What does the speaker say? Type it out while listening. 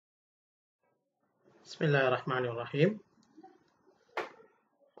பிஸ்மில்லாஹிர்ரஹ்மானிர்ரஹீம்.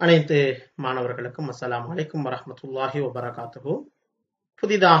 அனைத்து மாணவர்களுக்கும் அஸ்ஸலாமு அலைக்கும் வரஹ்மத்துல்லாஹி வபரகாத்துஹு.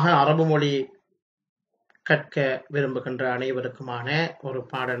 புதிதாக அரபு மொழி கற்க விரும்புகின்ற அனைவருக்குமான ஒரு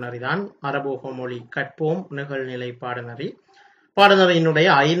பாடநெறிதான் அரபு மொழி கற்போம் நிகழ்நிலை பாடநெறி. பாடநெறியினுடைய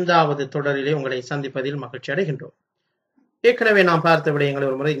 5வது தொடரிலே உங்களை சந்திப்பதில் மகிழ்ச்சி அடைகின்றோம். ஏற்கனவே நாம் பார்த்த விடயங்களை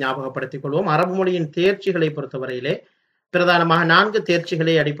ஒரு முறை ஞாபகப்படுத்திக் கொள்வோம். அரபு மொழியின் தேர்ச்சிகளை பொறுத்தவரையிலே பிரதானமாக 4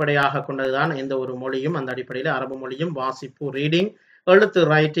 தேர்ச்சிகளை அடிப்படையாக கொண்டதுதான் எந்த ஒரு மொழியும். அந்த அடிப்படையில் அரபு மொழியும் வாசிப்பு ரீடிங், எழுத்து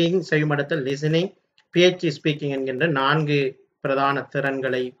ரைட்டிங், செவிமடுத்தல் லிசனிங், பேச்சு ஸ்பீக்கிங் என்கின்ற 4 பிரதான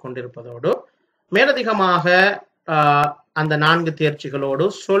திறன்களை கொண்டிருப்பதோடு மேலதிகமாக அந்த 4 தேர்ச்சிகளோடு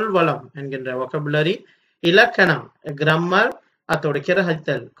சொல்வளம் என்கின்ற வொகபுலரி, இலக்கணம், கிராமர், அத்தோடு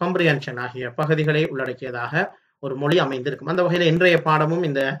கிரகித்தல் காம்ப்ரிஹென்ஷன் ஆகிய பகுதிகளை உள்ளடக்கியதாக ஒரு மொழி அமைந்திருக்கும். அந்த வகையில் இன்றைய பாடமும்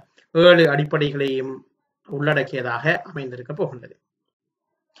இந்த 7 அடிப்படைகளையும் உள்ளடக்கியதாக அமைந்திருக்க போகின்றது.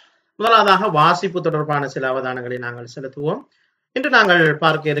 முதலாவதாக வாசிப்பு தொடர்பான சில அவதானங்களை நாங்கள் செலுத்துவோம். இன்று நாங்கள்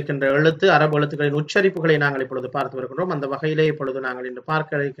பார்க்க இருக்கின்ற எழுத்து அரபு எழுத்துக்களின் உச்சரிப்புகளை நாங்கள் இப்பொழுது பார்த்து வருகின்றோம். அந்த வகையிலே இப்பொழுது நாங்கள் இன்று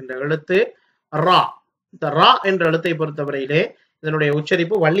பார்க்க இருக்கின்ற எழுத்து ரா. இந்த ரா என்ற எழுத்தை பொறுத்தவரையிலே இதனுடைய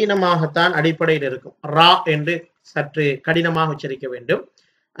உச்சரிப்பு வல்லினமாகத்தான் அடிப்படையில் இருக்கும். ரா என்று சற்று கடினமாக உச்சரிக்க வேண்டும்.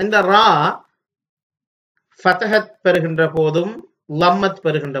 இந்த ரா ஃபதஹத் பெறுகின்ற போதும் லம்மத்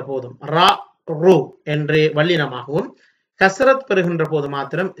பெறுகின்ற போதும் ரா ரு என்று வல்லினமாகவும், கசரத் பெறுகின்ற போது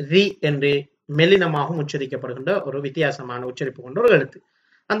மாத்திரம் ரி என்று மெல்லினமாகவும் உச்சரிக்கப்படுகின்ற ஒரு வித்தியாசமான உச்சரிப்பு கொண்ட ஒரு எழுத்து.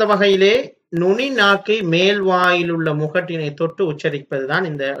 அந்த வகையிலே நுனி நாக்கை மேல் வாயில் உள்ள முகட்டினை தொட்டு உச்சரிப்பதுதான்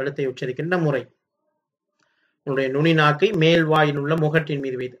இந்த எழுத்தை உச்சரிக்கின்ற முறை. உன்னுடைய நுனி நாக்கை மேல் வாயில் உள்ள முகட்டின்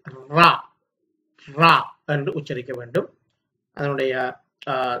மீது வைத்து ரா ரா என்று உச்சரிக்க வேண்டும். அதனுடைய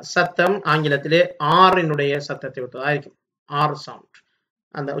சத்தம் ஆங்கிலத்திலே ஆறினுடைய சத்தத்தை ஒத்ததாக இருக்கும். R sound.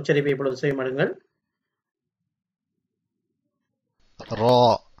 அந்த உச்சரிப்பை இப்பொழுது செய்யுங்கள்.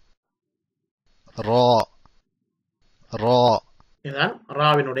 இதுதான்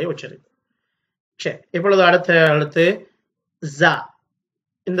ராவினுடைய உச்சரிப்பு. சரி, இப்பொழுது அடுத்த எழுத்து ஜா.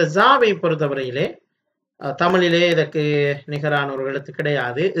 இந்த ஜாவை பொறுத்தவரையிலே தமிழிலே இதற்கு நிகரான ஒரு எழுத்து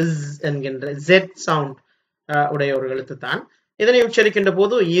கிடையாது. இஸ் என்கின்ற ஜெட் சவுண்ட் உடைய ஒரு எழுத்து தான். இதனை உச்சரிக்கின்ற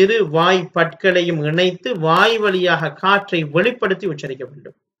போது இரு வாய் பற்களையும் இணைத்து வாய் வழியாக காற்றை வெளிப்படுத்தி உச்சரிக்க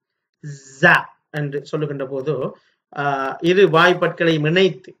வேண்டும். ஜ என்று சொல்லுகின்ற போது இரு வாய் பற்களையும்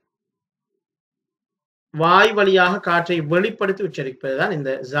இணைத்து வாய் வழியாக காற்றை வெளிப்படுத்தி உச்சரிப்பதுதான்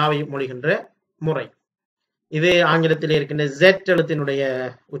இந்த ஜாவை மொழிகின்ற முறை. இது ஆங்கிலத்தில் இருக்கின்ற ஜெட் எழுத்தினுடைய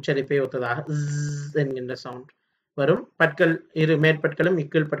உச்சரிப்பை ஒத்ததாக என்கின்ற சவுண்ட் வரும். பற்கள் இரு மேற்பற்களும்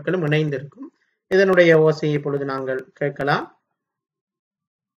இக்கீழ் பற்களும் இணைந்திருக்கும். இதனுடைய ஓசையை இப்பொழுது நாங்கள் கேட்கலாம்.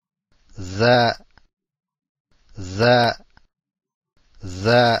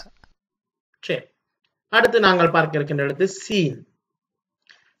 சரி, அடுத்து நாங்கள் பார்க்க இருக்கின்ற எழுத்து சீன்.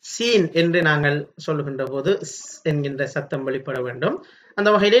 சீன் என்று நாங்கள் சொல்லுகின்ற போது என்கின்ற சத்தம் வெளிப்பட வேண்டும். அந்த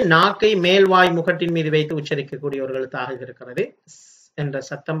வகையிலே நாக்கை மேல்வாய் முகட்டின் மீது வைத்து உச்சரிக்கக்கூடிய ஒரு எழுத்தாக இருக்கிறது. என்ற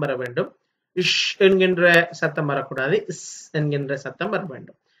சத்தம் வர வேண்டும். இஷ் என்கின்ற சத்தம் வரக்கூடாது. இஸ் என்கின்ற சத்தம் வர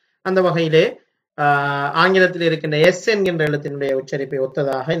வேண்டும். அந்த வகையிலே ஆங்கிலத்தில் இருக்கின்ற எஸ் என்கின்ற எழுத்தினுடைய உச்சரிப்பை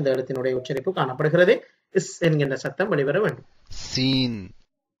ஒத்ததாக இந்த எழுத்தினுடைய உச்சரிப்பு காணப்படுகிறது. இஸ் என்கின்ற சத்தம் வெளிவர வேண்டும். சீன்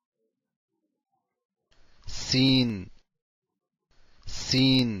சீன்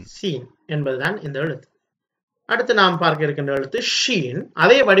சீன் சீன் என்பதுதான் இந்த எழுத்து. அடுத்து நாம் பார்க்க இருக்கின்ற எழுத்து ஷீன்.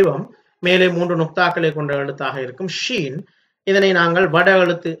 அதே வடிவம் மேலே 3 நுக்தாக்களை கொண்ட எழுத்தாக இருக்கும். ஷீன். இதனை நாங்கள் வட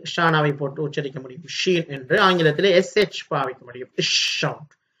எழுத்து ஷானாவை போட்டு உச்சரிக்க முடியும். ஷீன் என்று ஆங்கிலத்திலே எஸ்ஹெச் பாவிக்க முடியும். இஷ்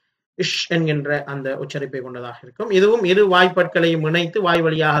சவுண்ட். இஷ் என்கின்ற அந்த உச்சரிப்பை கொண்டதாக இருக்கும். இதுவும் இரு வாய்ப்பற்களையும் இணைத்து வாய்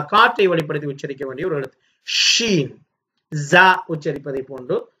வழியாக காற்றை வெளிப்படுத்தி உச்சரிக்க வேண்டிய ஒரு எழுத்து. ஷீன். ஜா உச்சரிப்பதை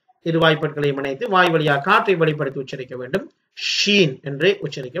போன்று இரு வாய்ப்பற்களையும் இணைத்து வாய் வழியாக காற்றை வெளிப்படுத்தி உச்சரிக்க வேண்டும். ஷீன் என்று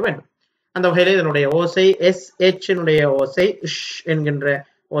உச்சரிக்க வேண்டும். அந்த வகையில் இதனுடைய ஓசை எஸ்ஹெச் ஓசை இஷ் என்கின்ற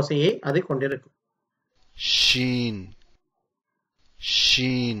ஓசையை அது கொண்டிருக்கும். Sheen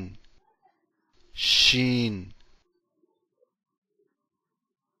Sheen Sheen.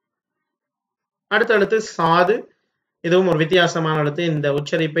 அடுத்த எழுத்து சாது. இதுவும் ஒரு வித்தியாசமான எழுத்து. இந்த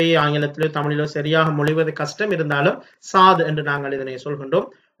உச்சரிப்பை ஆங்கிலத்திலோ தமிழிலோ சரியாக மொழிவது கஷ்டம் இருந்தாலும் சாது என்று நாங்கள் இதனை சொல்கின்றோம்.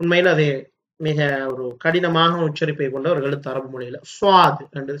 உண்மையில் அது மிக ஒரு கடினமாக உச்சரிப்பை கொண்ட ஒரு எழுத்து அரபு மொழியில. சுவாது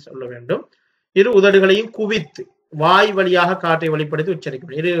என்று சொல்ல வேண்டும். இரு உதடுகளையும் குவித்து வாய் வழியாக காற்றை வெளிப்படுத்தி உச்சரிக்க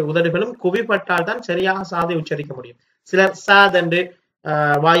முடியும். இரு உதடுகளும் குவிப்பட்டால் தான் சரியாக சாதை உச்சரிக்க முடியும். சிலர் சாத் என்று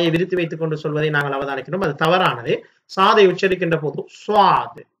வாயை விரித்து வைத்துக் கொண்டு சொல்வதை நாங்கள் அவதானிக்கிறோம். அது தவறானது. சாதை உச்சரிக்கின்ற போது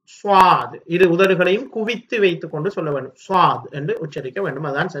சுவாது சுவாது இரு உதடுகளையும் குவித்து வைத்துக் கொண்டு சொல்ல வேண்டும். சுவாத் என்று உச்சரிக்க வேண்டும்.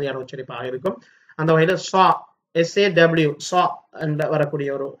 அதுதான் சரியான உச்சரிப்பாக இருக்கும். அந்த வகையில ஸ்வா SAW ஸ்வா என்று வரக்கூடிய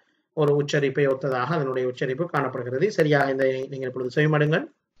ஒரு உச்சரிப்பை ஒத்ததாக அதனுடைய உச்சரிப்பு காணப்படுகிறது. சரியாக இந்த நீங்கள் இப்பொழுது செய்யுமாடுங்கள்.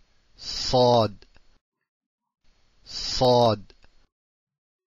 صاد صاد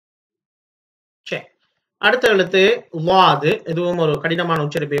சரி, அடுத்த எழுத்து வாது. இதுவும் ஒரு கடினமான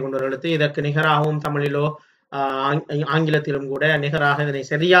உச்சரிப்பை கொண்ட ஒரு எழுத்து. இதற்கு நிகராகவும் தமிழிலோ ஆங்கிலத்திலும் கூட நிகராக இதனை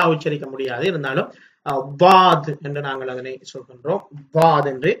சரியாக உச்சரிக்க முடியாது. இருந்தாலும் வாத் என்று நாங்கள் அதனை சொல்கின்றோம். வாத்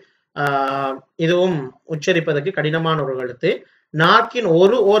என்று இதுவும் உச்சரிப்பதற்கு கடினமான ஒரு எழுத்து. நாக்கின்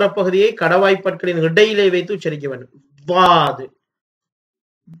ஒரு ஓரப்பகுதியை கடவாய்ப்பற்களின் இடையிலே வைத்து உச்சரிக்க வேண்டும். வாது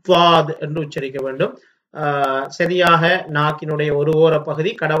வாத் என்று உச்சரிக்க வேண்டும். சரியாக நாக்கினுடைய ஒரு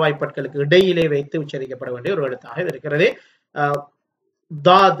ஓரப்பகுதி கடவாய்ப்பற்களுக்கு இடையிலே வைத்து உச்சரிக்கப்பட வேண்டிய ஒரு எழுத்தாக இருக்கிறது.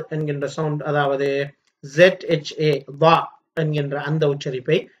 தாத் என்கின்ற சவுண்ட், அதாவது ZHA வா என்கின்ற அந்த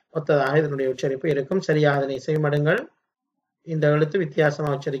உச்சரிப்பை ஒத்ததாக இதனுடைய உச்சரிப்பு இருக்கும். சரியாக அதனை செய்மடுங்கள். இந்த எழுத்து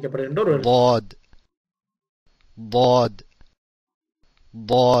வித்தியாசமாக உச்சரிக்கப்படுகின்ற ஒரு எழுத்து. ضاد ضاد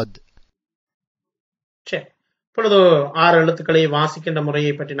ضاد. சரி, இப்பொழுது 6 எழுத்துக்களை வாசிக்கின்ற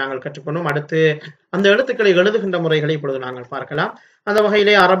முறையை பற்றி நாங்கள் கற்றுக்கொண்டோம். அடுத்து அந்த எழுத்துக்களை எழுதுகின்ற முறைகளை இப்பொழுது நாங்கள் பார்க்கலாம். அந்த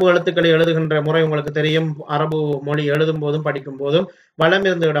வகையிலே அரபு எழுத்துக்களை எழுதுகின்ற முறை உங்களுக்கு தெரியும். அரபு மொழி எழுதும் போதும் படிக்கும் போதும்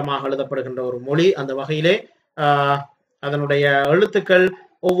வலமிருந்து இடமாக எழுதப்படுகின்ற ஒரு மொழி. அந்த வகையிலே அதனுடைய எழுத்துக்கள்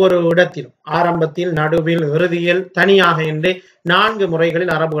ஒவ்வொரு இடத்திலும் ஆரம்பத்தில், நடுவில், இறுதியில், தனியாக என்று 4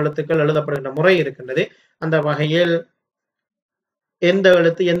 முறைகளில் அரபு எழுத்துக்கள் எழுதப்படுகின்ற முறை இருக்கின்றது. அந்த வகையில் எந்த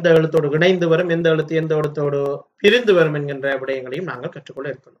எழுத்து எந்த எழுத்தோடு இணைந்து வரும், எந்த எழுத்து எந்த எழுத்தோடு பிரிந்து வரும் என்கின்ற விடயங்களையும் நாங்கள் கற்றுக்கொள்ள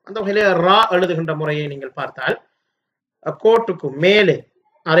இருக்கிறோம். அந்த வகையிலே ரா எழுதுகின்ற முறையை நீங்கள் பார்த்தால், கோட்டுக்கு மேலே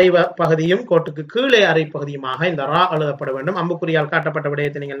அரை பகுதியும் கோட்டுக்கு கீழே அரை பகுதியுமாக இந்த ரா எழுதப்பட வேண்டும். அம்புக்குறியால் காட்டப்பட்ட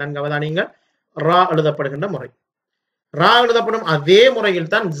விடயத்தை நீங்கள் நன்கு அவதானியுங்கள். ரா எழுதப்படுகின்ற முறை. ரா எழுதப்படும் அதே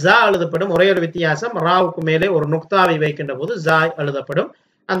முறையில் தான் ஜா எழுதப்படும். ஒரே ஒரு வித்தியாசம், ராவுக்கு மேலே ஒரு நுக்தாவை வைக்கின்ற போது ஜா எழுதப்படும்.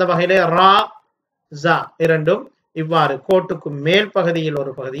 அந்த வகையிலே ரா ஜா இரண்டும் இவ்வாறு கோட்டுக்கு மேல் பகுதியில்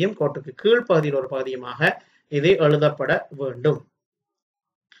ஒரு பகுதியும் கோட்டுக்கு கீழ் பகுதியில் ஒரு பகுதியுமாக இது எழுதப்பட வேண்டும்.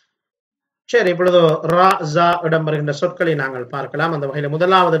 சரி, இப்பொழுது ரா ஜா இடம்பெறுகின்ற சொற்களை நாங்கள் பார்க்கலாம். அந்த வகையில்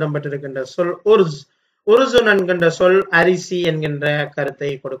முதலாவது இடம்பெற்றிருக்கின்ற சொல் உர்ஸ். உருசுன் என்கின்ற சொல் அரிசி என்கின்ற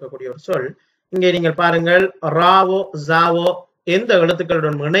கருத்தை கொடுக்கக்கூடிய ஒரு சொல். இங்கே நீங்கள் பாருங்கள், ராவோ ஜாவோ எந்த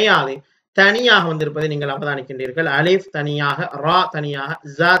எழுத்துக்களுடன் இணையாது தனியாக வந்திருப்பதை நீங்கள் அவதானிக்கின்றீர்கள். அலிஃப் தனியாக, ரா தனியாக,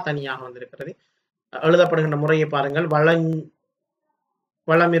 ஜா தனியாக வந்திருக்கிறது. எழுதப்படுகின்ற முறையை பாருங்கள்.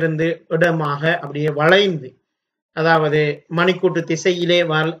 வளமிருந்து இடமாக அப்படியே வளைந்து, அதாவது மணிக்கூட்டு திசையிலே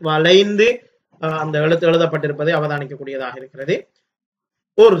வளைந்து அந்த எழுத்து எழுதப்பட்டிருப்பதை அவதானிக்கக்கூடியதாக இருக்கிறது.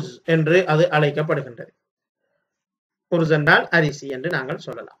 உர்ஸ் என்று அது அழைக்கப்படுகின்றது. உர்ஸ் என்றால் அரிசி என்று நாங்கள்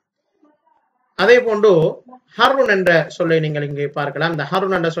சொல்லலாம். அதே போன்று ஹருன் என்ற சொல்லை நீங்கள் இங்கே பார்க்கலாம். இந்த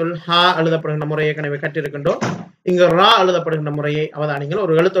ஹருன் என்ற சொல் ஹா எழுதப்படுகின்ற முறையை ஏற்கனவே கற்றிருக்கின்றோம். இங்கு ரா எழுதப்படுகின்ற முறையை அவதானிங்கள்.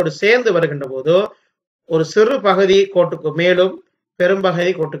 ஒரு எழுத்தோடு சேர்ந்து வருகின்ற போது ஒரு சிறு பகுதி கோட்டுக்கு மேலும்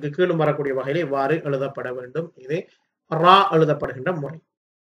பெரும்பகுதி கோட்டுக்கு கீழும் வரக்கூடிய வகையில் இவ்வாறு எழுதப்பட வேண்டும். இது ரா எழுதப்படுகின்ற முறை.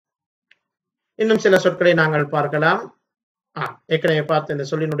 இன்னும் சில சொற்களை நாங்கள் பார்க்கலாம். ஏற்கனவே பார்த்த இந்த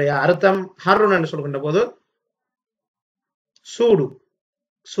சொல்லினுடைய அர்த்தம் ஹருன் என்று சொல்கின்ற போது சூடு,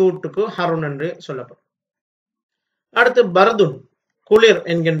 சூட்டுக்கு ஹருன் என்று சொல்லப்படும். அடுத்து பர்துன், குளிர்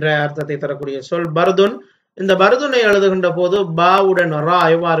என்கின்ற அர்த்தத்தை தரக்கூடிய சொல் பர்துன். இந்த பர்துனை எழுதுகின்ற போது பாவுடன் ரா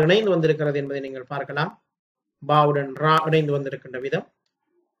எவ்வாறு இணைந்து வந்திருக்கிறது என்பதை நீங்கள் பார்க்கலாம். பாவுடன் ரா இணைந்து வந்திருக்கின்ற விதம்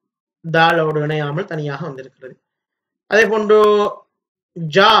தாலோடு இணையாமல் தனியாக வந்திருக்கிறது. அதே போன்று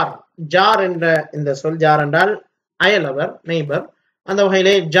ஜார், ஜார் என்ற இந்த சொல், ஜார் என்றால் அயலவர், நெய்பர். அந்த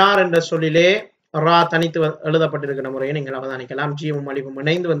வகையிலே ஜார் என்ற சொல்லிலே ரா தனித்து எழுதப்பட்டிருக்கிற முறையை நீங்கள் அவதானிக்கலாம். ஜீவும் அலிவும்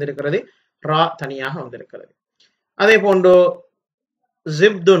இணைந்து வந்திருக்கிறது, ரா தனியாக வந்திருக்கிறது. அதே போன்று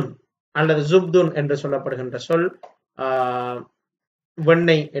ஜிப்துன் அல்லது ஜுப்துன் என்று சொல்லப்படுகின்ற சொல்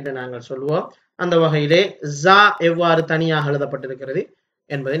வெண்ணெய் என்று நாங்கள் சொல்வோம். அந்த வகையிலே ஜா எவ்வாறு தனியாக எழுதப்பட்டிருக்கிறது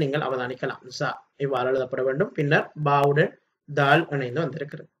என்பதை நீங்கள் அவதானிக்கலாம். ஜா இவ்வாறு எழுதப்பட வேண்டும். பின்னர் பாவுடன் தால் இணைந்து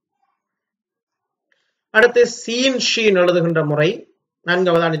வந்திருக்கிறது. அடுத்து சீன் ஷீன் எழுதுகின்ற முறை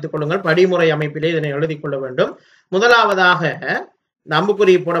நன்கு அவதானித்துக் கொள்ளுங்கள். படிமுறை அமைப்பிலே இதனை எழுதிக் கொள்ள வேண்டும். முதலாவதாக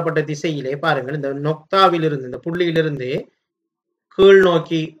அம்புக்குறி போடப்பட்ட திசையிலே பாருங்கள், இந்த நொக்தாவில் இருந்து, இந்த புள்ளியிலிருந்து கீழ்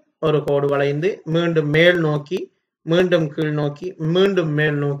நோக்கி ஒரு கோடு வளைந்து மீண்டும் மேல் நோக்கி, மீண்டும் கீழ் நோக்கி, மீண்டும்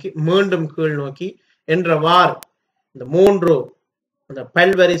மேல் நோக்கி, மீண்டும் கீழ் நோக்கி என்றவாறு இந்த 3 இந்த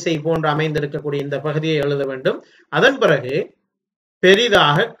பல்வரிசை போன்று அமைந்திருக்கக்கூடிய இந்த பகுதியை எழுத வேண்டும். அதன் பிறகு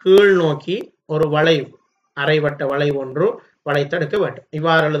பெரிதாக கீழ் நோக்கி ஒரு வளைவு, அரைவட்ட வளைவு ஒன்று வளைத்தெடுக்க வேண்டும்.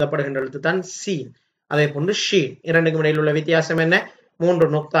 இவ்வாறு எழுதப்படுகின்ற எழுத்து தான் சீன். அதே போன்று ஷீன். இரண்டுக்கும் இடையில் உள்ள வித்தியாசம் என்ன? 3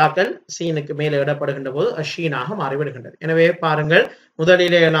 நுக்தாக்கள் சீனுக்கு மேலே இடப்படுகின்ற போது ஷீனாக மாறிவிடுகின்றது. எனவே பாருங்கள்,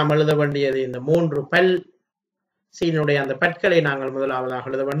 முதலிலே நாம் எழுத வேண்டியது இந்த 3 பல் சீனுடைய அந்த பற்களை நாங்கள் முதலாவதாக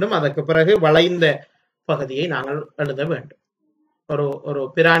எழுத வேண்டும். அதற்கு பிறகு வளைந்த பகுதியை நாங்கள் எழுத வேண்டும். ஒரு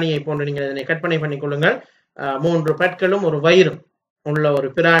பிராணியை போன்று நீங்கள் இதனை கற்பனை பண்ணிக் கொள்ளுங்கள். 3 பற்களும் ஒரு வயிறும் உள்ள ஒரு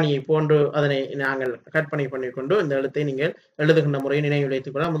பிராணியை போன்று அதனை நாங்கள் கற்பனை பண்ணிக்கொண்டு இந்த எழுத்தை நீங்கள் எழுதுகின்ற முறையை நினைவில்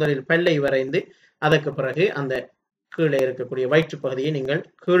வைத்துக் கொள்ள முதலில் பல்லை வரைந்து அதற்கு பிறகு அந்த கீழே இருக்கக்கூடிய வயிற்று பகுதியை நீங்கள்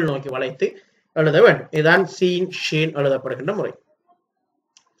கீழ் நோக்கி வளைத்து எழுத வேண்டும். இதுதான் சீன் ஷீன் எழுதப்படுகின்ற முறை.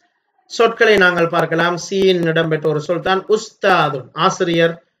 சொற்களை நாங்கள் பார்க்கலாம். சீன் இடம்பெற்ற ஒரு சொல் தான் உஸ்தாதுன்,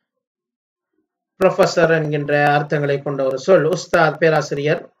 ஆசிரியர், ப்ரொஃபசர் என்கின்ற அர்த்தங்களை கொண்ட ஒரு சொல் உஸ்தாத்,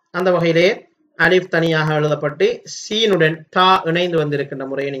 பேராசிரியர். அந்த வகையிலே அலிஃப் தனியாக எழுதப்பட்டு சீனுடன் தா இணைந்து வந்திருக்கின்ற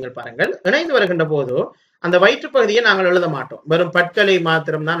முறையை நீங்கள் பாருங்கள். இணைந்து வருகின்ற போது அந்த வயிற்று பகுதியை நாங்கள் எழுத மாட்டோம், வெறும் பற்களை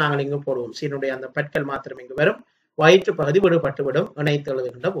மாத்திரம் தான் நாங்கள் இங்கு போடுவோம். சீனுடைய அந்த பற்கள் மாத்திரம் இங்கு வரும், வயிற்று பகுதி விடுபட்டு விடும் இணைத்து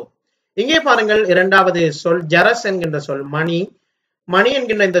எழுதுகின்ற போது. இங்கே பாருங்கள், இரண்டாவது சொல் ஜரஸ் என்கின்ற சொல், மணி. மணி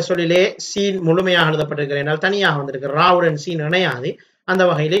என்கின்ற இந்த சொல்லிலே சீன் முழுமையாக எழுதப்பட்டிருக்கிறது, தனியாக வந்திருக்கு, ராவுடன் சீன் இணையாது. அந்த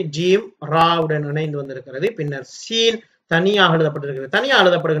வகையிலே ஜீம் ராவுடன் இணைந்து வந்திருக்கிறது. பின்னர் சீன் தனியாக எழுதப்பட்டிருக்கிறது. தனியாக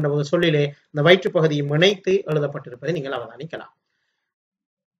எழுதப்படுகின்ற போது சொல்லிலே இந்த வயிற்று பகுதியை இணைத்து எழுதப்பட்டிருப்பதை நீங்கள் அவதானிக்கலாம்.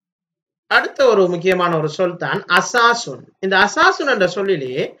 அடுத்த ஒரு முக்கியமான ஒரு சொல் தான் அசாசுன். இந்த அசாசுன் என்ற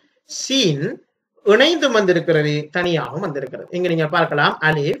சொல்லிலே சீன் இணைந்து வந்திருக்கிறது, தனியாகவும் வந்திருக்கிறது. இங்க நீங்க பார்க்கலாம்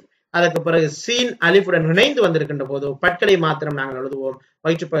அலிஃப், அதற்கு பிறகு சீன் அலிஃபுடன் இணைந்து வந்திருக்கின்ற போது பற்களை மாத்திரம் நாங்கள் எழுதுவோம்,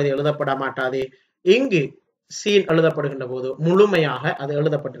 வயிற்றுப்பகுதி எழுதப்பட மாட்டாது. இங்கு சீன் எழுதப்படுகின்ற போது முழுமையாக அது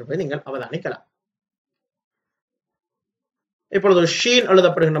எழுதப்பட்டிருப்பதை நீங்கள் அவதானிக்கலாம். இப்பொழுது ஷீன்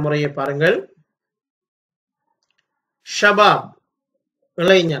எழுதப்படுகின்ற முறையை பாருங்கள். ஷபாப்,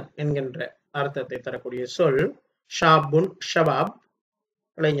 இளைஞர் என்கின்ற அர்த்தத்தை தரக்கூடிய சொல். ஷாபுன், ஷபாப்,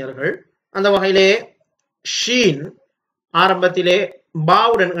 இளைஞர்கள். அந்த வகையிலே ஷீன் ஆரம்பத்திலே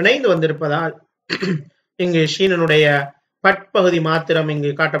பாவுடன் இணைந்து வந்திருப்பதால் இங்கு ஷீனுடைய பட்பகுதி மாத்திரம்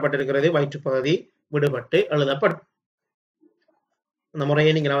இங்கு காட்டப்பட்டிருக்கிறது, வயிற்றுப்பகுதி விடுபட்டு எழுதப்படும். அந்த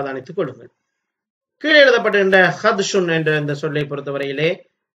முறையை நீங்கள் அவதானித்துக் கொள்ளுங்கள். கீழே எழுதப்பட்டிருந்த ஹத்ஷுன் என்ற இந்த சொல்லை பொறுத்தவரையிலே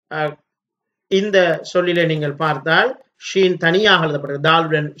இந்த சொல்லிலே நீங்கள் பார்த்தால் ஷீன் தனியாக எழுதப்பட்டது,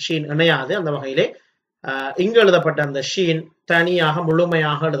 தாலுடன் ஷீன் இணையாது. அந்த வகையிலே இங்கு எழுதப்பட்ட அந்த ஷீன் தனியாக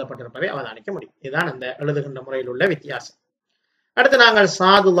முழுமையாக எழுதப்பட்டிருப்பதை அவதானிக்க முடியும். இதுதான் அந்த எழுதுகின்ற முறையில் உள்ள வித்தியாசம். அடுத்து நாங்கள்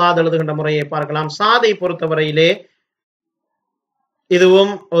சாது லாத் எழுதுகின்ற முறையை பார்க்கலாம். சாதை பொறுத்தவரையிலே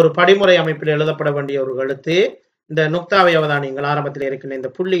இதுவும் ஒரு படிமுறை அமைப்பில் எழுதப்பட வேண்டிய ஒரு எழுத்து. இந்த நுக்தாவை அவதானியங்கள் ஆரம்பத்தில் இருக்கின்ற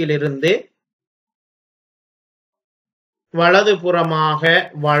இந்த புள்ளியிலிருந்து வலது புறமாக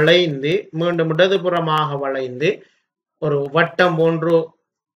வளைந்து மீண்டும் இடதுபுறமாக வளைந்து ஒரு வட்டம் போன்று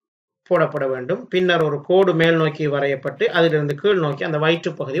போடப்பட வேண்டும். பின்னர் ஒரு கோடு மேல் நோக்கி வரையப்பட்டு அதிலிருந்து கீழ் நோக்கி அந்த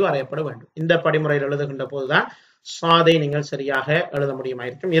வயிற்று பகுதி வரையப்பட வேண்டும். இந்த படிமுறையில் எழுதுகின்ற போதுதான் சாதை நீங்கள் சரியாக எழுத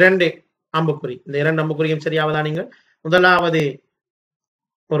முடியுமாயிருக்கும். இரண்டு அம்புக்குறி, இந்த இரண்டு அம்புக்குறியும் சரியாவதா நீங்கள் முதலாவது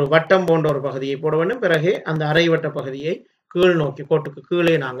ஒரு வட்டம் போன்ற ஒரு பகுதியை போட வேண்டும், பிறகு அந்த அரை வட்ட பகுதியை கீழ் நோக்கி கோட்டுக்கு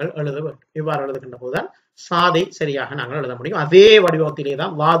கீழே நாங்கள் எழுத வேண்டும். இவ்வாறு எழுதுகின்ற போதுதான் சாதை சரியாக நாங்கள் எழுத முடியும். அதே வடிவத்திலே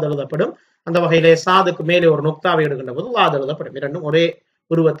தான் வாத் எழுதப்படும். அந்த வகையிலே சாதுக்கு மேலே ஒரு நுக்தாவை எடுக்கின்ற போது வாத் எழுதப்படும். இரண்டும் ஒரே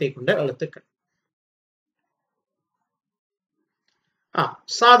உருவத்தை கொண்ட எழுத்துக்கள்.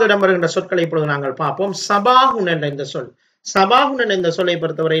 சாதுடன் வருகின்ற சொற்களை இப்பொழுது நாங்கள் பார்ப்போம். சபாகுன் என்ற இந்த சொல், சபாகுன் என்ற இந்த சொல்லை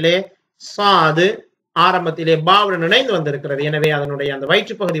பொறுத்தவரையிலே சாது ஆரம்பத்திலே பாவுடன் இணைந்து வந்திருக்கிறது. எனவே அதனுடைய அந்த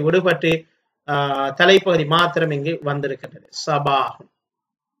வயிற்று பகுதி விடுபட்டு தலைப்பகுதி மாத்திரம் இங்கு வந்திருக்கின்றது. சபாகுன்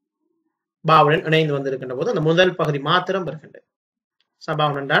பாவுடன் இணைந்து வந்திருக்கின்ற போது அந்த முதல் பகுதி மாத்திரம் வருகின்றது.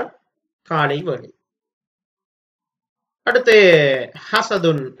 சபாகுன் என்றால் காலை வேளை. அடுத்து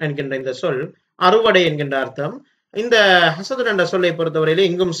ஹசதுன் என்கின்ற இந்த சொல் அறுவடை என்கின்ற அர்த்தம். இந்த ஹசதுன் என்ற சொல்லை பொறுத்தவரையிலே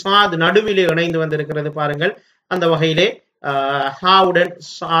இங்கும் சாது நடுவிலே இணைந்து வந்திருக்கிறது பாருங்கள். அந்த வகையிலே ஹாவுடன்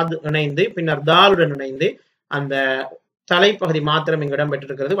சாது இணைந்து பின்னர் தாலுடன் இணைந்து அந்த தலைப்பகுதி மாத்திரம் இங்கு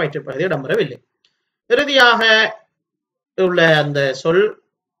இடம்பெற்றிருக்கிறது, வயிற்றுப்பகுதி இடம்பெறவில்லை. இறுதியாக உள்ள அந்த சொல்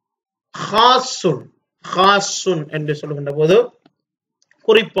ஹாசுன். ஹாசுன் என்று சொல்கின்ற போது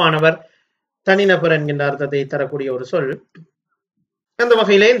குறிப்பானவர், தனிநபர் என்கின்ற அர்த்தத்தை தரக்கூடிய ஒரு சொல். அந்த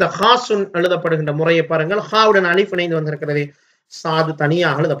வகையிலே இந்த ஹாசுன் எழுதப்படுகின்ற முறையை பாருங்கள். ஹாவுடன் அலிஃப் இணைந்து வந்திருக்கிறது, சாது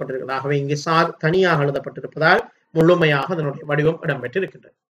தனியாக எழுதப்பட்டிருக்கிறது. ஆகவே இங்கு சாது தனியாக எழுதப்பட்டிருப்பதால் முழுமையாக அதனுடைய வடிவம்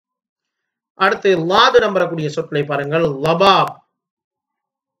இடம்பெற்றிருக்கின்றது. அடுத்து லாது இடம்பெறக்கூடிய சொற்களை பாருங்கள். லபாப்,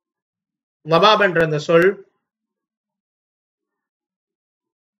 லபாப் என்ற இந்த சொல்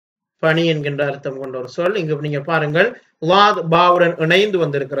பனி என்கின்ற அர்த்தம் கொண்ட ஒரு சொல். இங்கு நீங்க பாருங்கள் லாத் பாவுடன் இணைந்து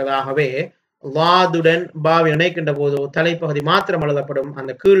வந்திருக்கிறதாகவே லாதுடன் பாவை இணைக்கின்ற போது தலைப்பகுதி மாத்திரம் எழுதப்படும்,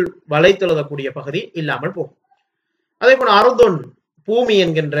 அந்த கீழ் வளைத்து எழுதக்கூடிய பகுதி இல்லாமல் போகும். அதே போல அர்துன் பூமி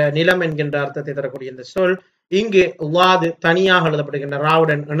என்கின்ற நிலம் என்கின்ற அர்த்தத்தை தரக்கூடிய இந்த சொல் இங்கு லாது தனியாக எழுதப்படுகின்ற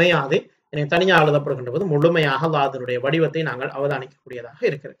ராவுடன் இணையாது, தனியாக எழுதப்படுகின்ற போது முழுமையாக லாதனுடைய வடிவத்தை நாங்கள் அவதானிக்கக்கூடியதாக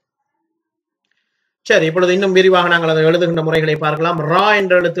இருக்கிறது. சரி, இப்பொழுது இன்னும் விரிவாக நாங்கள் அதை எழுதுகின்ற முறைகளை பார்க்கலாம். ரா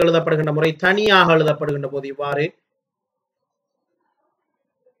என்ற எழுத்து எழுதப்படுகின்ற முறை தனியாக எழுதப்படுகின்ற போது இவ்வாறு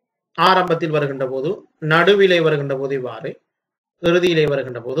ஆரம்பத்தில் வருகின்ற போது, நடுவிலே வருகின்ற போது இவ்வாறு, இறுதியிலே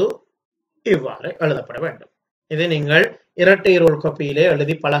வருகின்ற போது இவ்வாறு எழுதப்பட வேண்டும். இது நீங்கள் இரட்டை ரோல் காப்பியிலே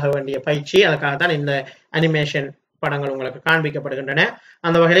எழுதி பழக வேண்டிய பயிற்சி. அதுக்காகத்தான் இந்த அனிமேஷன் படங்கள் உங்களுக்கு காண்பிக்கப்படுகின்றன.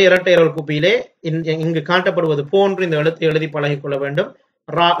 அந்த வகையிலே இரட்டை ரோல் காப்பியிலே இங்கு காட்டப்படுவது போன்று இந்த எழுத்தை எழுதி பழகிக் கொள்ள வேண்டும்.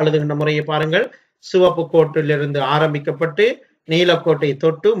 ரா எழுதுகின்ற முறையை பாருங்கள். சிவப்பு கோட்டிலிருந்து ஆரம்பிக்கப்பட்டு நீலக்கோட்டை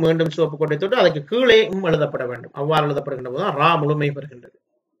தொட்டு மீண்டும் சிவப்பு கோட்டை தொட்டு அதுக்கு கீழே எழுதப்பட வேண்டும். அவ்வாறு எழுதப்படுகின்ற போது ரா முழுமை பெறுகின்றது.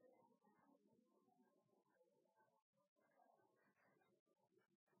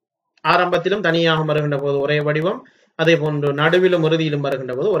 ஆரம்பத்திலும் தனியாக வருகின்ற போது ஒரே வடிவம், அதே போன்று நடுவிலும் இறுதியிலும்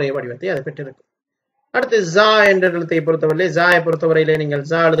வருகின்ற போது ஒரே வடிவத்தை அது பெற்றிருக்கும். அடுத்து ஜா என்ற எழுத்தை பொறுத்தவரையிலே ஜாயை பொறுத்தவரையிலே நீங்கள்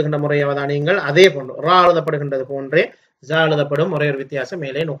ஜா எழுதுகின்ற முறையை அவதானியுங்கள். அதே போன்று ரா எழுதப்படுகின்றது போன்றே ஜா எழுதப்படும். ஒரே ஒரு வித்தியாசம்,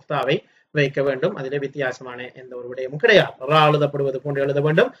 மேலே நுக்தாவை வைக்க வேண்டும். அதிலே வித்தியாசமான எந்த ஒரு விடயமும் கிடையாது. ரா எழுதப்படுவது போன்று எழுத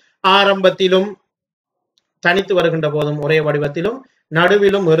வேண்டும். ஆரம்பத்திலும் தனித்து வருகின்ற போதும் ஒரே வடிவத்திலும்,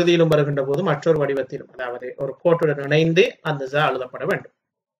 நடுவிலும் இறுதியிலும் வருகின்ற போதும் மற்றொரு வடிவத்திலும், அதாவது ஒரு கோட்டுடன் இணைந்து அந்த ஜா எழுதப்பட வேண்டும்.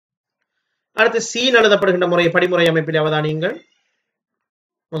 அடுத்து சீன் எழுதப்படுகின்ற முறை படிமுறை அமைப்பில் அவதானியுங்கள்.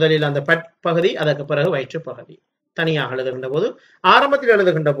 முதலில் அந்த பட் பகுதி, அதற்கு பிறகு வயிற்று பகுதி தனியாக எழுதுகின்ற போது, ஆரம்பத்தில்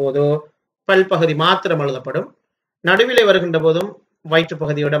எழுதுகின்ற போது பல் பகுதி மாத்திரம் எழுதப்படும். நடுவிலே வருகின்ற போதும் வயிற்று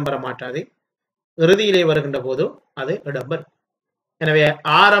பகுதி இடம்பெற மாட்டாது. இறுதியிலே வருகின்ற போது அது இடம்பெறும். எனவே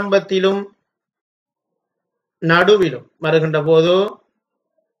ஆரம்பத்திலும் நடுவிலும் வருகின்ற போது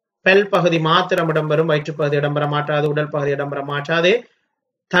பல் பகுதி மாத்திரம் இடம்பெறும், வயிற்று பகுதி இடம்பெற மாட்டாது, உடல் பகுதி இடம்பெற மாட்டாது.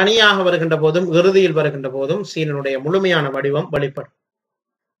 தனியாக வருகின்ற போதும் இறுதியில் வருகின்ற போதும் சீனுடைய முழுமையான வடிவம் வெளிப்படும்.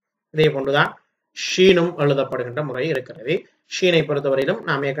 இதே போன்றுதான் ஷீனும் எழுதப்படுகின்ற முறை இருக்கிறது. ஷீனை பொறுத்தவரையிலும்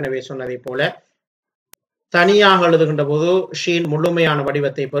நாம் ஏற்கனவே சொன்னதை போல தனியாக எழுதுகின்ற போது ஷீன் முழுமையான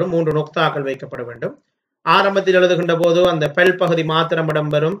வடிவத்தை பெறும். 3 நுக்தாக்கள் வைக்கப்பட வேண்டும். ஆரம்பத்தில் எழுதுகின்ற போது அந்த பல் பகுதி மாத்திரம்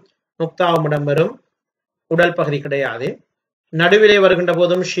இடம்பெறும், நுக்தாவும் இடம்பெறும், உடல் பகுதி கிடையாது. நடுவிலே வருகின்ற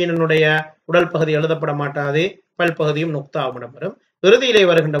போதும் ஷீனுடைய உடல் பகுதி எழுதப்பட மாட்டாது, பல் பகுதியும் நுக்தாவும் இடம்பெறும். இறுதியிலே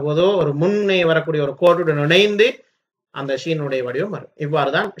வருகின்ற போதோ ஒரு முன்னே வரக்கூடிய ஒரு கோட்டுடன் இணைந்து அந்த ஷீனுடைய வடிவம் வரும்.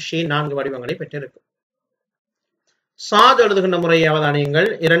 இவ்வாறுதான் ஷீன் 4 வடிவங்களை பெற்றிருக்கும். சாத் எழுதுகின்ற முறையை அவதானியுங்கள்.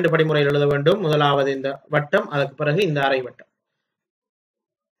 2 படிமுறையில் எழுத வேண்டும். முதலாவது இந்த வட்டம், அதற்கு பிறகு இந்த அரை வட்டம்.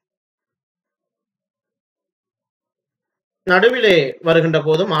 நடுவிலே வருகின்ற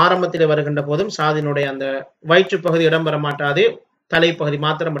போதும் ஆரம்பத்திலே வருகின்ற போதும் சாதினுடைய அந்த வயிற்று பகுதி இடம்பெற மாட்டாது, தலைப்பகுதி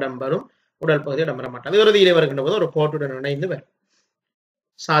மாத்திரம் இடம்பெறும், உடல் பகுதி இடம்பெற மாட்டாது. இறுதியிலே வருகின்ற போது ஒரு கோட்டுடன் இணைந்து வரும்.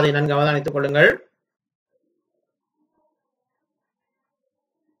 சாதை நன்கு அவதானித்துக் கொள்ளுங்கள்.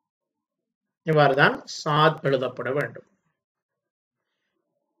 இவ்வாறுதான் சாத் எழுதப்பட வேண்டும்.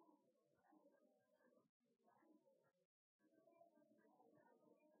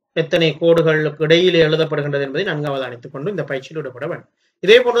 எத்தனை கோடுகளுக்கு இடையிலே எழுதப்படுகின்றது என்பதை நன்கு அவதானித்துக் கொண்டு இந்த பயிற்சியில் ஈடுபட வேண்டும்.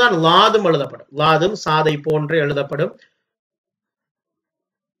 இதே போன்றுதான் லாதும் எழுதப்படும். லாதும் சாதை போன்று எழுதப்படும்.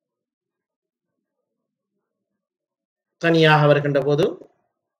 தனியாக வருகின்ற போது,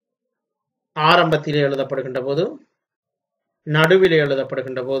 ஆரம்பத்திலே எழுதப்படுகின்ற போது, நடுவிலே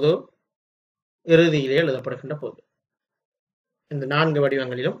எழுதப்படுகின்ற போது, இறுதியிலே எழுதப்படுகின்ற போது, இந்த 4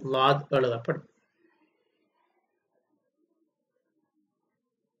 வடிவங்களிலும் லாத் எழுதப்படும்.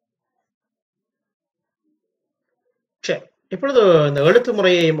 சரி, இப்பொழுது இந்த எழுத்து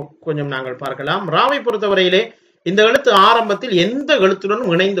முறையை கொஞ்சம் நாங்கள் பார்க்கலாம். ராவை பொறுத்தவரையிலே இந்த எழுத்து ஆரம்பத்தில் எந்த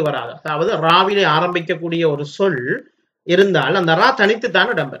எழுத்துடனும் இணைந்து வராது. அதாவது ராவிலே ஆரம்பிக்கக்கூடிய ஒரு சொல் இருந்தால் அந்த ரா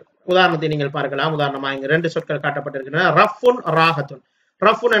தனித்துத்தான் இடம்பெறும். உதாரணத்தை நீங்கள் பார்க்கலாம். உதாரணமாக இங்கு 2 சொற்கள் காட்டப்பட்டிருக்கின்றன. ரஃபுன், ராகத்துன்.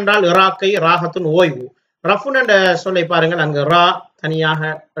 ரஃபுன் என்றால் இராக்கை, ராகத்துன் ஓய்வு. ரஃபுன் என்ற சொல்லை பாருங்கள். அங்கு ரா தனியாக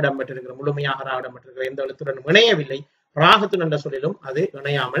இடம்பெற்றிருக்கிறது, முழுமையாக ரா இடம்பெற்றிருக்கிறது, எந்த எழுத்துடனும் இணையவில்லை. ராகத்துன் என்ற சொல்லிலும் அது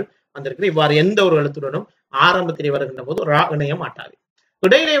இணையாமல் வந்திருக்கிறது. இவ்வாறு எந்த ஒரு எழுத்துடனும் ஆரம்பத்திலே வருகின்ற போது ரா இணைய மாட்டாது.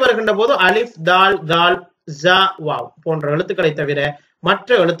 இடையிலே வருகின்ற போது அலிஃப், தால், தால், ஜா, வாவ் போன்ற எழுத்துக்களை தவிர மற்ற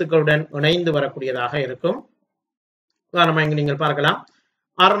எழுத்துக்களுடன் இணைந்து வரக்கூடியதாக இருக்கும். உதாரணமாக இங்கு நீங்கள் பார்க்கலாம்.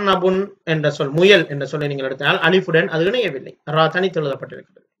 அர்னபுன் என்ற சொல், முயல் என்ற சொல்லை நீங்கள் எடுத்தால் அலிஃபுடன் அது இணையவில்லை, ரா தனித்து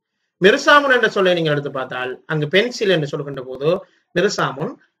எழுதப்பட்டிருக்கிறது. மிர்சாமுன் என்ற சொல்லை நீங்கள் எடுத்து பார்த்தால் அங்கு பென்சில் என்று சொல்கின்ற போது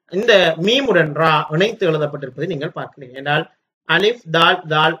மிர்சாமுன் இந்த மீமுடன் ரா இணைத்து எழுதப்பட்டிருப்பதை நீங்கள் பார்க்கிறீர்கள். என்றால் அலிஃப், தால்,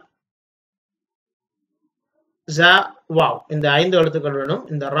 தால், ஜா, வாவ் இந்த 5 எழுத்துக்களுடனும்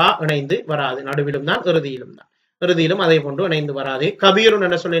இந்த ரா இணைந்து வராது. நடுவிலும் தான், இறுதியிலும் தான். இறுதியிலும் அதே போன்று இணைந்து வராது. கபீருன்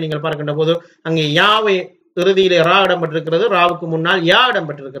என்ற சொல்லை நீங்கள் பார்க்கின்ற போது அங்கே யாவை இறுதியிலே ரா இடம்பெற்றிருக்கிறது, ராவுக்கு முன்னால் யா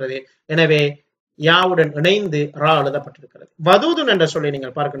இடம்பெற்றிருக்கிறது. எனவே யாவுடன் இணைந்து ரா எழுதப்பட்டிருக்கிறது. வதூதுன் என்ற சொல்லை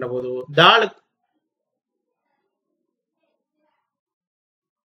நீங்கள் பார்க்கின்ற போது தாலுக்கு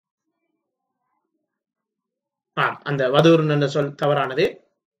அந்த வதூருன் என்ற சொல் தவறானது.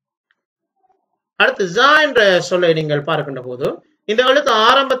 அடுத்து ஜா என்ற சொல்லை நீங்கள் பார்க்கின்ற போது இந்த எழுத்து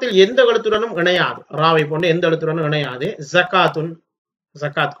ஆரம்பத்தில் எந்த எழுத்துடனும் இணையாது, ராவை போன்று எந்த எழுத்துடனும் இணையாது. ஜகாத்துன்,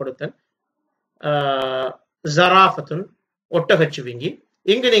 ஜகாத் கொடுத்தல். ஜராஃபத்துன், ஒட்டகச்சுவிங்கி.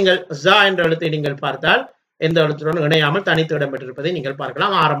 இங்கு நீங்கள் ஜா என்ற எழுத்தை நீங்கள் பார்த்தால் எந்த எழுத்துடன் இணையாமல் தனித்து இடம்பெற்றிருப்பதை நீங்கள்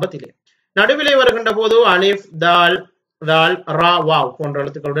பார்க்கலாம் ஆரம்பத்திலே. நடுவிலே வருகின்ற போது அலிஃப் தால் தால் ரா வாவ் போன்ற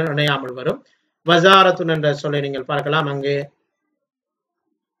எழுத்துக்களுடன் இணையாமல் வரும். வசாரத்துன் என்ற சொல்லை நீங்கள் பார்க்கலாம். அங்கே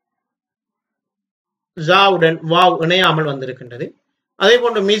ஜாவுடன் வாவ் இணையாமல் வந்திருக்கின்றது. அதே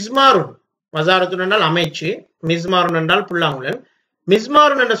போன்று மிஸ்மாருன், வசாரத்துன் என்றால் அமைச்சு, மிஸ்மாருன் என்றால் புல்லாங்குழல்.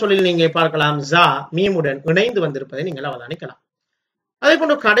 மிஸ்மாருன் என்ற சொல்லில் நீங்க பார்க்கலாம் ஜா மீமுடன் இணைந்து வந்திருப்பதை நீங்கள் அவதானிக்கலாம். அதே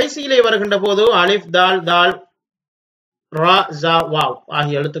போன்று கடைசியிலே வருகின்ற போது அலிஃப் தால் தால் ரா ஜா வாவ்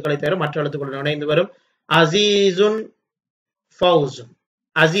ஆகிய எழுத்துக்களை தவிர மற்ற எழுத்துக்களுடன் இணைந்து வரும். அசீசுன் ஃபவுசுன்,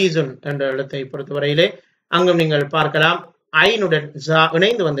 அசீசுன் என்ற எழுத்தை பொறுத்தவரையிலே அங்கும் நீங்கள் பார்க்கலாம் ஐனுடன் ஜா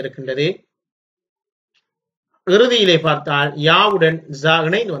இணைந்து வந்திருக்கின்றது. இறுதியிலே பார்த்தால் யாவுடன் ஜா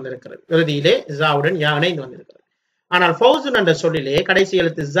இணைந்து வந்திருக்கிறது. இறுதியிலே ஜாவுடன் யா இணைந்து வந்திருக்கிறது. ஆனால் ஃபவுசுன் என்ற சொல்லிலே கடைசி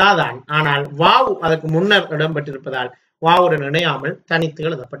எழுத்து ஜா தான். ஆனால் வாவ் அதற்கு முன்னர் இடம்பெற்றிருப்பதால் வாவுடன் இணையாமல் தனித்து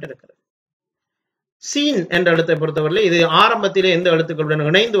எழுதப்பட்டிருக்கிறது. சீன் என்ற எழுத்தை பொறுத்தவரையில் இது ஆரம்பத்திலே எந்த எழுத்துக்களுடன்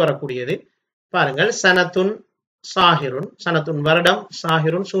இணைந்து வரக்கூடியது பாருங்கள். சனத்துன் சாஹிருன், சனத்துன் வருடம்,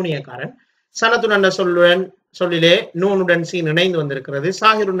 சாஹிருன் சூனியக்காரன். சனத்துன் என்ற சொல்லிலே நூனுடன் சீன் இணைந்து வந்திருக்கிறது.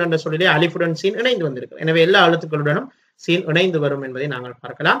 சாஹிருன் என்ற சொல்லிலே அலிஃபுடன் சீன் இணைந்து வந்திருக்கிறது. எனவே எல்லா எழுத்துக்களுடனும் சீன் இணைந்து வரும் என்பதை நாங்கள்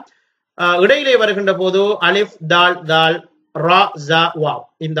பார்க்கலாம். இடையிலே வருகின்ற போது அலிஃப் தால் தால் ரா ஜா வாவ்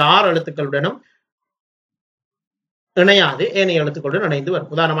இந்த 6 எழுத்துக்களுடனும் இணையாது ஏனைய எழுத்துக்களுடன் இணைந்து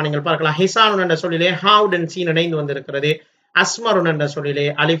வரும். உதாரணமா நீங்கள் பார்க்கலாம் ஹிசானுன் என்ற சொல்லிலே ஹாவுடன் சீன் இணைந்து வந்திருக்கிறது. அஸ்மருன் என்ற சொல்லிலே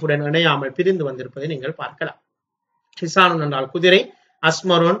அலிஃபுடன் இணையாமல் பிரிந்து வந்திருப்பதை நீங்கள் பார்க்கலாம். ஹிசானுன் என்றால் குதிரை,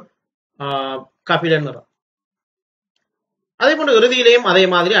 அஸ்மருன் கபிலன் நிறம். அதே போன்று இறுதியிலேயும் அதே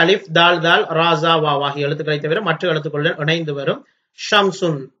மாதிரி அலிஃப் தால் தால் ராசா வாவ் ஆகிய எழுத்துக்களை தவிர மற்ற எழுத்துக்களுடன் இணைந்து வரும்.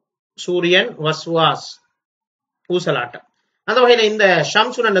 ஷம்சுன் சூரியன், வஸ்வாஸ் ஊசலாட்டம். அந்த வகையில இந்த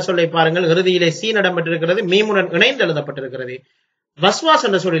ஷம்சுன் என்ற சொல்லை பாருங்கள். இறுதியிலே சீன் இடம்பெற்றிருக்கிறது, மீமுடன் இணைந்து எழுதப்பட்டிருக்கிறது. வஸ்வாஸ்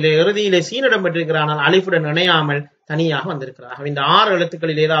என்ற சொல்லிலே இறுதியிலே சீன் இடம்பெற்றிருக்கிறார், ஆனால் அலிஃபுடன் இணையாமல் தனியாக வந்திருக்கிறார். இந்த 6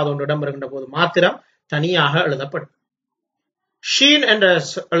 எழுத்துக்களில் ஏதாவது ஒன்று இடம்பெறுகின்ற போது மாத்திரம் தனியாக எழுதப்படும். ஷீன் என்ற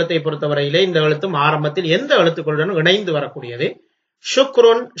எழுத்தை பொறுத்தவரையிலே இந்த எழுத்தும் ஆரம்பத்தில் எந்த எழுத்துக்களுடன் இணைந்து வரக்கூடியது.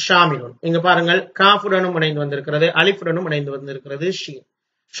 ஷுக்ருன் ஷாமிலுன், இங்க பாருங்கள் காஃபுடனும் இணைந்து வந்திருக்கிறது, அலிஃபுடனும் இணைந்து வந்திருக்கிறது. ஷீன்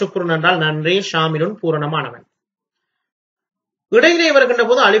ஷுக்ருன் என்றால் நன்றி, ஷாமிலுன் பூரணமானவன். இடையிலே வருகின்ற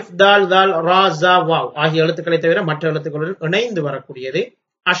போது அலிஃப் தால் தால் ரா ஜா வாவ் ஆகிய எழுத்துக்களை தவிர மற்ற எழுத்துக்களுடன் இணைந்து வரக்கூடியது.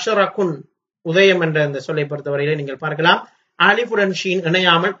 அஷ்ரகுன் உதயம் என்ற இந்த சொல்லை பொறுத்தவரையிலே நீங்கள் பார்க்கலாம் அலிஃபுடன் ஷீன்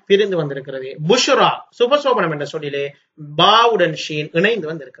இணையாமல் பிரிந்து வந்திருக்கிறது. புஷ்ரா சுபசோபனம் என்ற சொல்லிலே பாவுடன் ஷீன் இணைந்து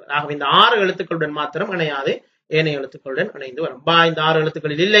வந்திருக்கிறது. ஆகவே இந்த 6 எழுத்துக்களுடன் மாத்திரம் இணையாது ஏனைய எழுத்துக்களுடன் இணைந்து வரும். பா இந்த 6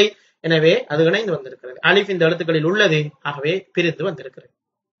 எழுத்துக்களில் இல்லை, எனவே அது இணைந்து வந்திருக்கிறது. அலிஃப் இந்த எழுத்துக்களில் உள்ளது, ஆகவே பிரிந்து வந்திருக்கிறது.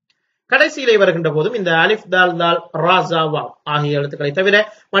 கடைசியிலே வருகின்ற போதும் இந்த அலிஃப் தால் தால் ராசா வாவ் ஆகிய எழுத்துக்களை தவிர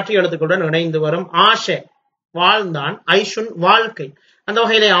மற்ற எழுத்துக்களுடன் இணைந்து வரும். ஆஷ வாழ்ந்தான், ஐஷுன் வாழ்க்கை. அந்த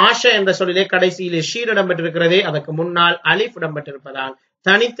வகையிலே ஆஷ என்ற சொல்லிலே கடைசியிலே ஷீர் இடம்பெற்றிருக்கிறது, அதற்கு முன்னால் அலிஃப் இடம்பெற்றிருப்பதால்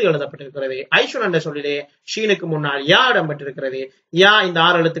தனித்து எழுதப்பட்டிருக்கிறது. ஐஷுன் என்ற சொல்லிலே ஷீனுக்கு முன்னால் யா இடம்பெற்றிருக்கிறது. யா இந்த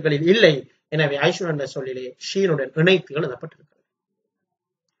 6 எழுத்துக்களில் இல்லை, எனவே ஐஷுன் என்ற சொல்லிலே ஷீனுடன் இணைத்து எழுதப்பட்டிருக்கிறது.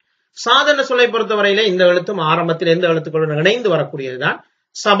 சாத் என்ற சொல்லை பொறுத்தவரையிலே இந்த எழுத்தும் ஆரம்பத்தில் எந்த எழுத்துக்களுடன் இணைந்து வரக்கூடியதுதான்.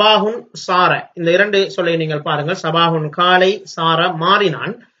 சபாஹுன் சார இந்த 2 சொல்லை நீங்கள் பாருங்கள். சபாஹுன் காலை, சார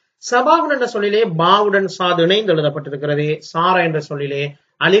மாறினான். சபாஹுன் என்ற சொல்லிலே பாவுடன் சாத் இணைந்து எழுதப்பட்டிருக்கிறது. சார என்ற சொல்லிலே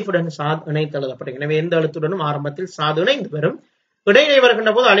அலிஃபுடன் சாத் இணைத்து எழுதப்பட்டிருக்கிறது. எனவே எந்த எழுத்துடனும் ஆரம்பத்தில் சாத் இணைந்து வரும். இடையிலே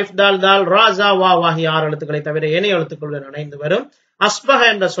வருகின்ற போது அலிஃப் தால் தால் ராசா வா ஆகிய 6 எழுத்துக்களை தவிர ஏனைய எழுத்துக்களுடன் இணைந்து வரும். அஸ்பஹ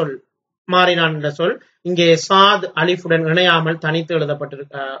என்ற சொல் மாறினான் என்ற சொல் இங்கே சாத் அலிஃபுடன் இணையாமல் தனித்து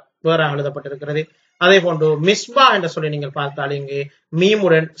வேறாக எழுதப்பட்டிருக்கிறது. அதே போன்று மிஸ்பா என்ற சொல்லி நீங்கள் பார்த்தால் இங்கு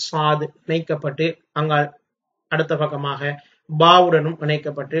மீமுடன் சாத் இணைக்கப்பட்டு அங்கால் அடுத்த பக்கமாக பாவுடனும்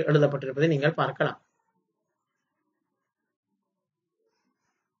இணைக்கப்பட்டு எழுதப்பட்டிருப்பதை நீங்கள் பார்க்கலாம்.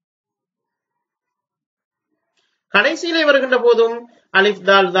 கடைசியிலே வருகின்ற போதும் அலிஃப்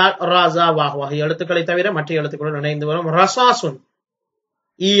தால் தால் ராசா வாஹ் எழுத்துக்களை தவிர மற்ற எழுத்துக்களுடன் இணைந்து வரும். ரசாசுன்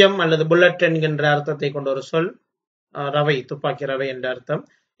ஈயம் அல்லது புல்லட் என்கின்ற அர்த்தத்தை கொண்ட ஒரு சொல். ரவை துப்பாக்கி ரவை என்ற அர்த்தம்.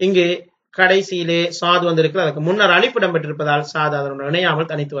 இங்கு கடைசியிலே சாது வந்திருக்கிறது, அதுக்கு முன்னர் அலிஃப் இடம்பெற்றிருப்பதால் சாது அதனுடன் இணையாமல்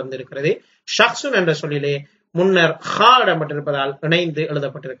தனித்து வந்திருக்கிறது. ஷக்சுன் என்ற சொல்லிலே முன்னர் ஹா இடம்பெற்றிருப்பதால் இணைந்து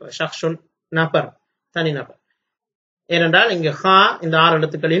எழுதப்பட்டிருக்கிறது. ஷக்சுன் நபர், தனி நபர். ஏனென்றால் இங்கு ஹா இந்த 6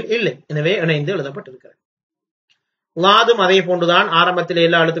 எழுத்துக்களில் இல்லை, எனவே இணைந்து எழுதப்பட்டிருக்கிறது. லாதும் அதே போன்றுதான் ஆரம்பத்தில்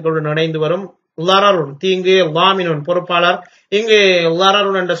எல்லா எழுத்துக்களுடன் இணைந்து வரும். லரருன் தீங்கு, லாமினுன் பொறுப்பாளர். இங்கு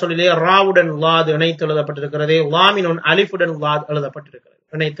லரருன் என்ற சொல்லிலே ராவுடன் லாது இணைத்து எழுதப்பட்டிருக்கிறது. லாமினுன் அலிஃபுடன் லாத் எழுதப்பட்டிருக்கிறது,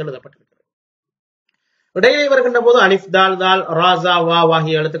 இணைத்து எழுதப்பட்டிருக்கிறது. இடையிலே வருகின்ற போது அலிஃப் தால் தால் ராசா வா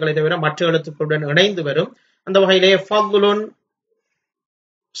ஆகிய எழுத்துக்களை தவிர மற்ற எழுத்துக்களுடன் இணைந்து வரும். அந்த வகையிலே ஃபதுலுன்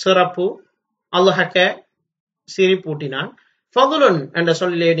சிறப்பு, அல்ஹக சிரிப்பூட்டினான். ஃபதுலுன் என்ற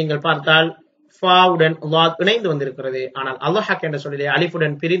சொல்லிலே நீங்கள் பார்த்தால் ஃபாவுடன் லாத் இணைந்து வந்திருக்கிறது. ஆனால் அல்லாஹ் என்ற சொல்லிலே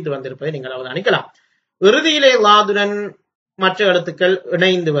அலிஃபுடன் பிரிந்து வந்திருப்பதை நீங்கள் அவதானிக்கலாம். இறுதியிலே லாதுடன் மற்ற எழுத்துக்கள்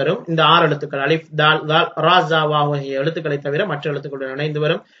இணைந்து வரும். இந்த 6 எழுத்துக்கள் அலிஃப் தால் தால் ரா ஜா வா ஆகிய எழுத்துக்களை தவிர மற்ற எழுத்துக்களுடன் இணைந்து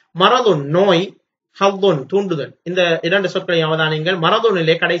வரும். மரதுன் நோய், ஹவ்துன் தூண்டுதல். இந்த 2 சொற்களை அவதானிங்கள்.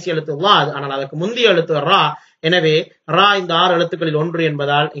 மரதுனிலே கடைசி எழுத்து லாத், ஆனால் அதற்கு முந்தைய எழுத்து ரா. எனவே ரா இந்த 6 எழுத்துக்களில் ஒன்று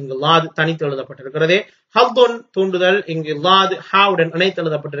என்பதால் இங்கு லாத் தனித்து எழுதப்பட்டிருக்கிறது. ஹவ்துன் தூண்டுதல், இங்கு லாத் ஹாவுடன் இணைத்து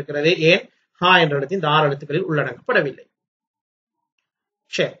எழுதப்பட்டிருக்கிறது. ஏன் ஹா என்ற எழுத்து இந்த 6 எழுத்துக்களில் உள்ளடங்கப்படவில்லை.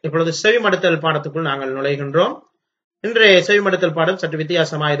 சரி, இப்பொழுது செவிமடுத்தல் பாடத்துக்குள் நாங்கள் நுழைகின்றோம். இன்றைய செவிமடுத்தல் பாடம் சற்று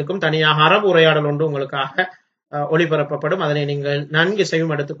வித்தியாசமாக இருக்கும். தனியாக அரபு உரையாடல் ஒன்று உங்களுக்காக ஒளிபரப்பப்படும். அதனை நீங்கள் நன்கு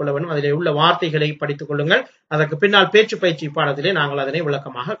செவிமடுத்துக் கொள்ள வேண்டும். அதிலே உள்ள வார்த்தைகளை படித்துக் கொள்ளுங்கள். அதற்கு பின்னால் பேச்சு பயிற்சி பாடத்திலே நாங்கள் அதனை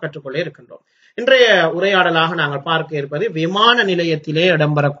விளக்கமாக கற்றுக்கொள்ள இருக்கின்றோம். இன்றைய உரையாடலாக நாங்கள் பார்க்க இருப்பது விமான நிலையத்தில்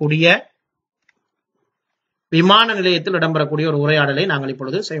இடம்பெறக்கூடிய ஒரு உரையாடலை நாங்கள்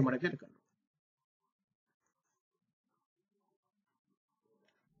இப்பொழுது செவிமடுக்க இருக்கின்றோம்.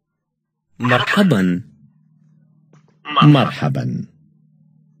 مرحبا مرحبا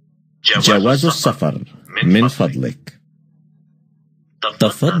جواز السفر من فضلك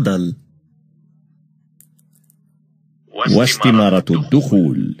تفضل واستمارة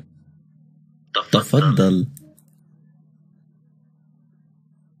الدخول تفضل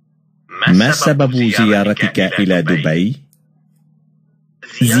ما سبب زيارتك إلى دبي؟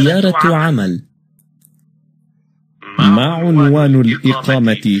 زيارة عمل. ما عنوان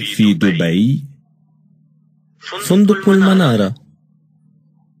الإقامة في دبي؟ فندق المنارة.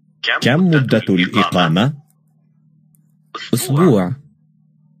 كم مدة الإقامة؟ أسبوع.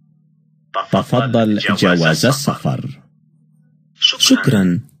 تفضل جواز السفر. شكرا.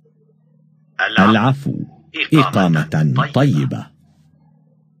 العفو. إقامة طيبة.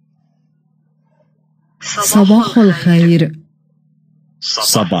 صباح الخير.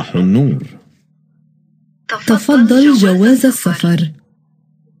 صباح النور. تفضل جواز السفر.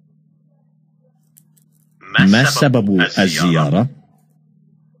 ما سبب الزيارة؟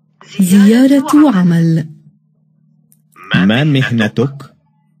 زيارة عمل. ما مهنتك؟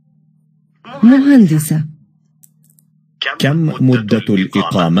 مهندسة. كم مدة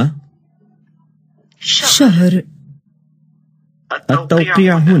الإقامة؟ شهر.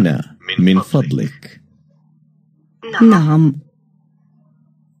 التوقيع هنا من فضلك. نعم.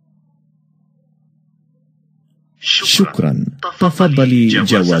 شكرا. تفضلي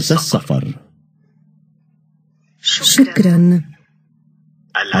جواز السفر. شكرا.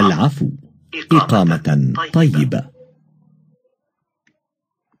 العفو. إقامة طيبة.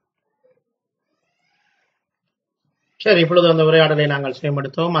 சரி, இப்பொழுது அந்த உரையாடலை நாங்கள்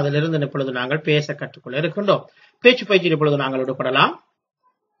செய்யப்படுத்தோம். அதிலிருந்து இப்பொழுது நாங்கள் பேச கற்றுக்கொள்ள இருக்கின்றோம். பேச்சு பயிற்சியில் இப்பொழுது நாங்கள் ஈடுபடலாம்.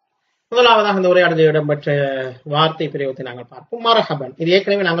 முதலாவதாக இந்த உரையாடலில் இடம்பெற்ற வார்த்தை பிரயோகத்தை நாங்கள் பார்ப்போம். மரஹபன். இது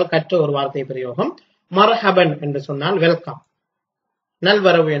ஏற்கனவே நாங்கள் கற்ற ஒரு வார்த்தை பிரயோகம். மரஹபன் என்று சொன்னால் வெல்கம்,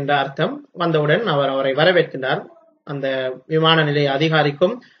 நல்வரவு என்ற அர்த்தம். வந்தவுடன் அவரை வரவேற்கின்றார். அந்த விமான நிலைய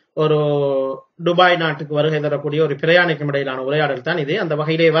அதிகாரிக்கும் ஒரு துபாய் நாட்டுக்கு வருகை தரக்கூடிய ஒரு பிரயாணிக்கும் இடையிலான உரையாடல் தான் இது. அந்த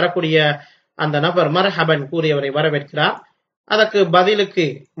வகையிலே வரக்கூடிய அந்த நபர் மர்ஹபன் கூறியவரை வரவேற்கிறார். அதற்கு பதிலுக்கு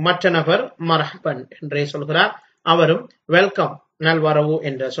மற்ற நபர் மர்ஹபன் என்றே சொல்கிறார். அவரும் வெல்கம், நல்வரவு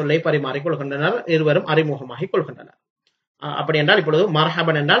என்ற சொல்லை பரிமாறிக் கொள்கின்றனர். இருவரும் அறிமுகமாகிக் கொள்கின்றனர். அப்படி என்றால் இப்பொழுது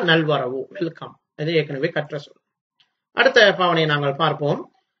மர்ஹபன் என்றால் நல்வரவு, வெல்கம். இது ஏற்கனவே கற்ற சொல். அடுத்த பாவனையை நாங்கள் பார்ப்போம்.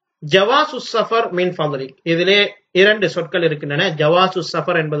 ஜவாசு சஃபர் மின் ஃபதுலிக். இதிலே 2 சொற்கள் இருக்கின்றன. ஜவாசு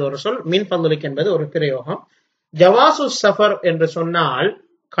சஃபர் என்பது ஒரு சொல், மின் ஃபதுலிக் என்பது ஒரு பிரயோகம். ஜவாசு சஃபர் என்று சொன்னால்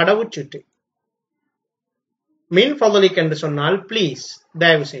கடவுச்சீட்டு, மின் ஃபதுலிக் என்று சொன்னால் பிளீஸ்,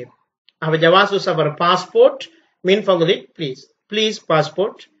 தயவு செய்து. அப்ப ஜவாசு சஃபர் பாஸ்போர்ட், மின் ஃபதுலிக் பிளீஸ், பிளீஸ்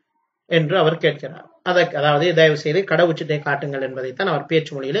பாஸ்போர்ட் என்று அவர் கேட்கிறார். அதற்கு அதாவது தயவு செய்து கடவுச்சீட்டை காட்டுங்கள் என்பதைத்தான் அவர்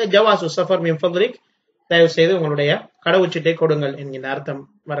பேச்சு மொழியிலே ஜவாசு சஃபர் மின் ஃபதுலிக், தயவு செய்து உங்களுடைய கடவுச்சீட்டை கொடுங்கள் என்கிற அர்த்தம்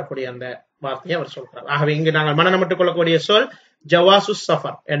வரக்கூடிய அந்த வார்த்தையை அவர் சொல்கிறார். ஆகவே இங்கு நாங்கள் மனநமிட்டுக் கொள்ளக்கூடிய சொல் ஜவாசு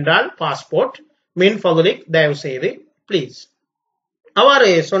சஃபர் என்றால் பாஸ்போர்ட், மின் ஃபதுலிக் தயவு செய்து, பிளீஸ். அவ்வாறு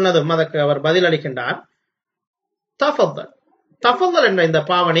சொன்னதும் அதற்கு அவர் பதில் அளிக்கின்றார். தஃபத்தல். தஃபத்தல் என்ற இந்த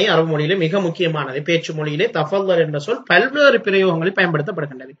பாவனை அரபு மொழியிலே மிக முக்கியமானது. பேச்சு மொழியிலே தஃபத்தல் என்ற சொல் பல்வேறு பிரயோகங்களில்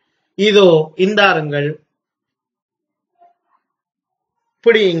பயன்படுத்தப்படுகின்றது. இதோ, இந்தாருங்கள்,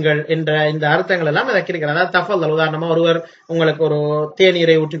 பிடியுங்கள் என்ற இந்த அர்த்தங்கள் எல்லாம் இதற்கு இருக்கிறது. அதாவது தஃபல்லல், உதாரணமா ஒருவர் உங்களுக்கு ஒரு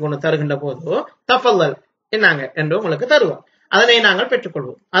தேநீரை ஊற்றி கொண்டு தருகின்ற போது தஃபல்லல் என்னங்க என்று உங்களுக்கு தருவார். அதனை நாங்கள்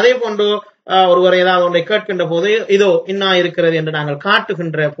பெற்றுக்கொள்வோம். அதே போன்று ஒருவர் ஏதாவது ஒன்றை கேட்கின்ற போது இதோ இன்னா இருக்கிறது என்று நாங்கள்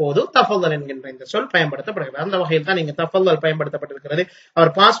காட்டுகின்ற போது தஃபல்லல் என்கின்ற இந்த சொல் பயன்படுத்தப்படுகிறது. அந்த வகையில் தான் இங்கு தஃபல்லல் பயன்படுத்தப்பட்டிருக்கிறது.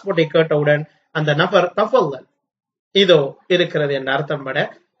 அவர் பாஸ்போர்ட்டை கேட்டவுடன் அந்த நபர் தஃபல்லல், இதோ இருக்கிறது என்ற அர்த்தம் பட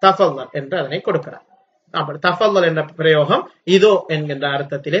தஃபல்லல் என்று அதனை கொடுக்கிறார். அப்படி தஃபல்லல் என்ற பிரயோகம் இதோ என்கின்ற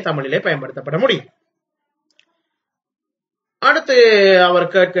அர்த்தத்திலே தமிழிலே பயன்படுத்தப்பட முடியும். அடுத்து அவர்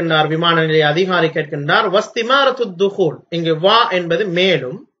கேட்கின்றார், விமான நிலைய அதிகாரி கேட்கின்றார், வஸ்திமாரத்து துஹூல். இங்கு வா என்பது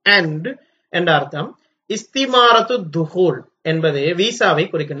மேலும், அண்ட் என்ற அர்த்தம். இஸ்திமாரத்து துஹூல் என்பது வீசாவை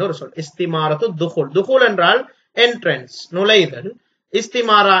குறிக்கின்ற ஒரு சொல். இஸ்திமாரத்து துஹூல். துஹூல் என்றால் என்ட்ரன்ஸ், நுழைதல்.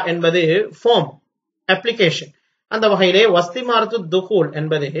 இஸ்திமாரா என்பது ஃபார்ம், அப்ளிகேஷன். அந்த வகையிலே வஸ்திமாரத்து துஹூல்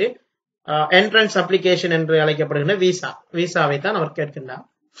என்பது என்ட்ரன்ஸ் அப்ளிகேஷன் என்று அழைக்கப்படுகின்ற வீசாவை தான் அவர் கேட்கின்றார்.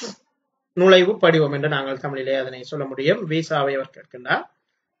 நுழைவு படிவம் என்று நாங்கள் தமிழிலே அதனை சொல்ல முடியும். வீசாவை அவர் கேட்கின்றார்.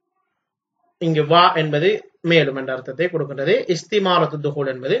 இங்கு வா என்பது மேலும் என்ற அர்த்தத்தை கொடுக்கின்றது. இஸ்திமாரத்து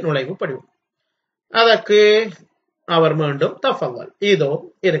துஹூல் என்பது நுழைவு படிவம். அதற்கு அவர் மீண்டும் தஃபவ்வல், இதோ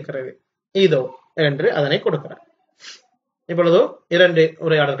இருக்கிறது, இதோ என்று அதனை கொடுக்கிறார். இப்பொழுது 2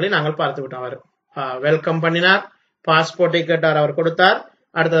 உரையாடல்களை நாங்கள் பார்த்து விட்டோம். அவர் வெல்கம் பண்ணினார், பாஸ்போர்ட்டை கேட்டார், அவர் கொடுத்தார்.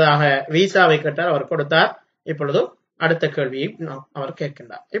 அடுத்ததாக வீசாவை கேட்டார், அவர் கொடுத்தார். இப்பொழுது அடுத்த கேள்வியை அவர்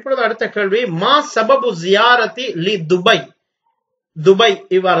கேட்கின்றார். இப்பொழுது அடுத்த கேள்வி, மா சபபு ஜியாரத்தி லி துபாய். துபாய்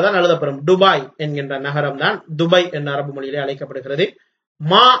இவ்வாறு தான் எழுதப்படும். துபாய் என்கின்ற நகரம் தான் துபாய் என்ற அரபு மொழியிலே அழைக்கப்படுகிறது.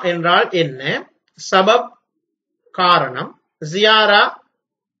 மா என்றால் என்ன, சபப் காரணம், ஜியாரா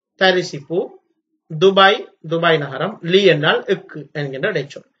தரிசிப்பு, துபாய் துபாய் நகரம், லி என்றால் இக்கு என்கின்ற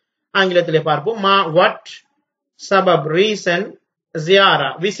இடைச்சொல். ஆங்கிலத்திலே பார்ப்போம். மா what, சபப் reason, ஜியாரா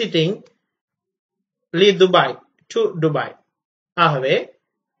visiting, Li Dubai to Dubai. ஆகவே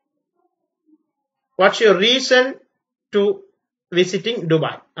what's your reason to visiting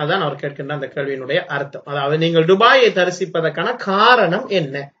Dubai, அதான் அவர் கேட்கின்ற அந்த கேள்வியினுடைய அர்த்தம். அதாவது நீங்கள் துபாயை தரிசிப்பதற்கான காரணம்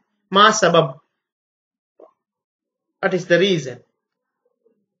என்ன. மா சபப், what is the reason.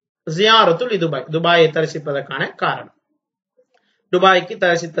 ஜியாரத்துல் Dubai, துபாயை தரிசிப்பதற்கான காரணம். துபாய்க்கு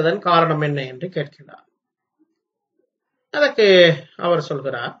தரிசித்ததன் காரணம் என்ன என்று கேட்கிறார். அதற்கு அவர்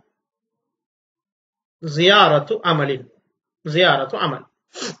சொல்கிறார், ஜியாரத்து அமலின். ஜியாரத்து அமல்.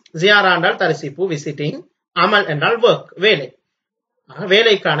 ஜியாரா என்றால் தரிசிப்பு, விசிட்டிங். அமல் என்றால் ஒர்க், வேலை.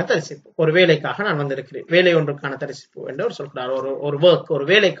 வேலைக்கான தரிசிப்பு, ஒரு வேலைக்காக நான் வந்திருக்கிறேன், வேலை ஒன்றுக்கான தரிசிப்பு என்று அவர் சொல்கிறார். ஒரு ஒர்க், ஒரு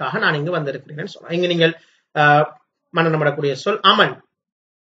வேலைக்காக நான் இங்கு வந்திருக்கிறேன் சொல்றார். இங்கு நீங்கள் மனநம்படக்கூடிய சொல் அமல்,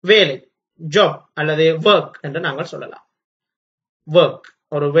 வேலை, ஜாப் அல்லது ஒர்க் என்று நாங்கள் சொல்லலாம். ஒர்க்,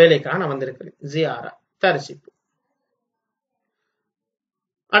 ஒரு வேலைக்காக நான் வந்திருக்கிறேன். ஜியாரா தரிசிப்பு.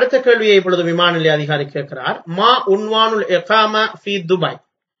 அடுத்த கேள்வியை இப்பொழுது விமான நிலைய அதிகாரி கேட்கிறார். மா உன்வானுல் இகாமா ஃபி துபாய்.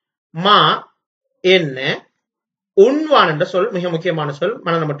 மா என்ன, உன்வான் என்ற சொல் மிக முக்கியமான சொல்,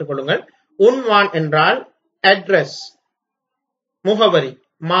 மனநம்பட்டுக் கொள்ளுங்கள். உன்வான் என்றால் அட்ரஸ், முகவரி.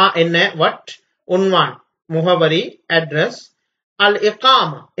 மா என்ன, வட், உன்வான் முகவரி, அட்ரஸ். அல்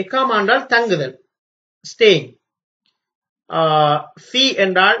இகாமா, இகாமா என்றால் தங்குதல், ஸ்டேயிங். ஃபி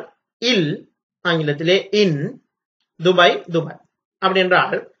என்றால் இல், ஆங்கிலத்திலே இன். Dubai Dubai. அப்படி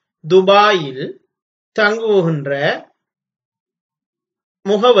என்றால் துபாயில் தங்குகின்ற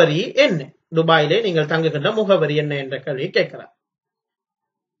முகவரி என்ன, துபாயிலே நீங்கள் தங்குகின்ற முகவரி என்ன என்ற கேள்வி கேட்கிறார்.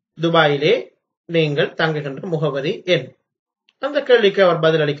 துபாயிலே நீங்கள் தங்குகின்ற முகவரி என்ன. அந்த கேள்விக்கு அவர்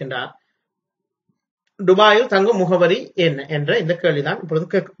பதில் அளிக்கின்றார். துபாயில் தங்கும் முகவரி என்ன என்ற இந்த கேள்விதான் இப்பொழுது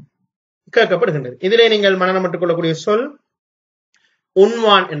கேட்கப்படுகின்றது. இதிலே நீங்கள் மனநம்பட்டுக் கொள்ளக்கூடிய சொல்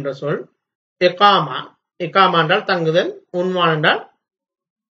உன்வான் என்ற சொல். இகாமா, இகாமா என்றால் தங்குதல், உன்வான் என்றால்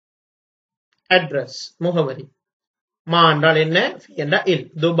அட்ரஸ், முகவரி. மா என்றால் என்ன, என்றால் இல்,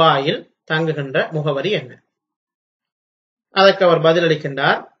 துபாயில் தங்குகின்ற முகவரி என்ன. அதற்கு அவர்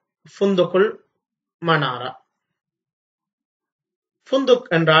பதிலளிக்கின்றார், ஃபுந்துக்குல் மனாரா. ஃபுந்துக்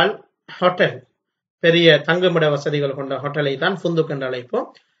என்றால் ஹோட்டல், பெரிய தங்குமிட வசதிகள் கொண்ட ஹோட்டலை தான் ஃபுந்துக் என்று அழைப்போம்.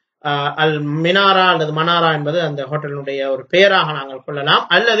 அல் மினாரா அல்லது மனாரா என்பது அந்த ஹோட்டலினுடைய ஒரு பெயராக நாங்கள் கொள்ளலாம்.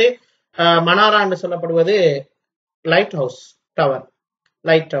 அல்லது மனாரா என்று சொல்லப்படுவது light house, tower,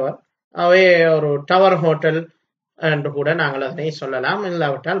 light tower. அவை ஒரு டவர் ஹோட்டல் என்று கூட நாங்கள் அதனை சொல்லலாம்.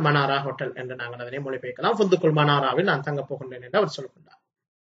 இல்லாவிட்டால் மனாரா ஹோட்டல் என்று நாங்கள் அதனை மொழிபெயர்க்கலாம். ஃபுந்துக்குல் மனாராவில் நான் தங்கப் போகின்றேன் என்று அவர் சொல்கின்றார்.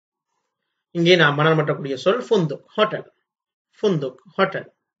 இங்கே நாம் மனநம்பக்கூடிய சொல் ஃபுந்துக், ஹோட்டல். ஃபுந்துக், ஹோட்டல்.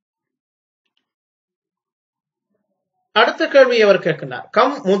 அடுத்த கேள்வியை அவர் கேட்கின்றார்.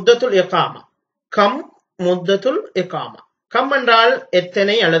 கம் முத்தத்துல் இகாமா. கம் முத்தத்துல் இகாமா. கம் என்றால்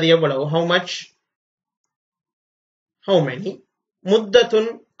எத்தனை அல்லது எவ்வளவு, how much, how many. முத்தத்துன்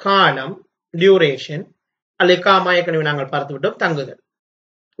காலம், டியூரேஷன். அல் இகாமா ஏற்கனவே நாங்கள் பார்த்து விட்டோம், தங்குதல்.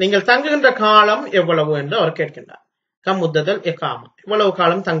 நீங்கள் தங்குகின்ற காலம் எவ்வளவு என்று அவர் கேட்கின்றார். கம் முத்தத்துல் இகாமா, எவ்வளவு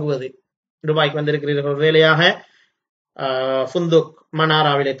காலம் தங்குவது. துபாய்க்கு வந்திருக்கிறீர்கள் வேலையாக, ஃபுந்துக்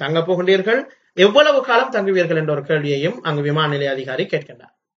மனாராவிலே தங்க போகின்றீர்கள், எவ்வளவு காலம் தங்குவீர்கள் என்ற ஒரு கேள்வியையும் அங்கு விமான நிலைய அதிகாரி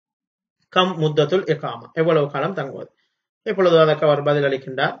கேட்கின்றார். கம் முத்தத்துல் இகாமா, எவ்வளவு காலம் தங்குவது. இப்பொழுது அதற்கு அவர் பதில்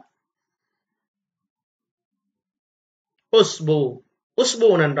அளிக்கின்றார். உஸ்பு.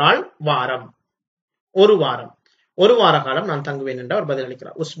 உஸ்பூன் என்றால் வாரம். ஒரு வாரம், ஒரு வார காலம் நான் தங்குவேன் என்று அவர்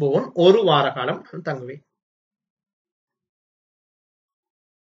பதிலளிக்கிறார். உஸ்பூன், ஒரு வார காலம் நான் தங்குவேன்.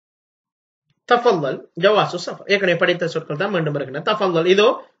 தஃபல்லல் ஜவாசு சஃபர், ஏற்கனவே படித்த சொற்கள் தான் மீண்டும் வருகின்றன. தஃபல்லல் இதோ,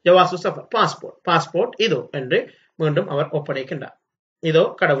 ஜவாசு சஃபர் பாஸ்போர்ட், பாஸ்போர்ட் இதோ என்று மீண்டும் அவர் ஒப்படைக்கின்றார். இதோ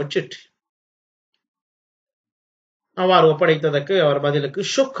கடவுச்சீட்டு. அவ்வாறு ஒப்படைத்ததற்கு அவர் பதிலுக்கு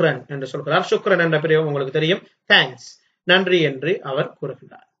ஷுக்ரன் என்று சொல்கிறார். ஷுக்ரன் என்ற பிரயோகம் உங்களுக்கு தெரியும், தேங்க்ஸ், நன்றி என்று அவர்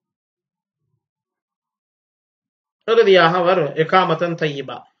கூறுகின்றார். இறுதியாக அவர் இகாமத்தன்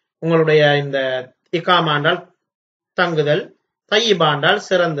தையிபா, உங்களுடைய இந்த இகாமா என்றால் தங்குதல், தையிபா என்றால்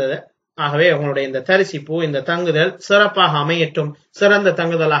சிறந்தது, ஆகவே உங்களுடைய இந்த தரிசிப்பு, இந்த தங்குதல் சிறப்பாக அமையட்டும், சிறந்த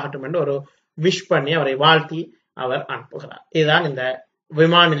தங்குதலாகட்டும் என்று ஒரு விஷ் பண்ணி அவரை வாழ்த்தி அவர் அனுப்புகிறார். இதுதான் இந்த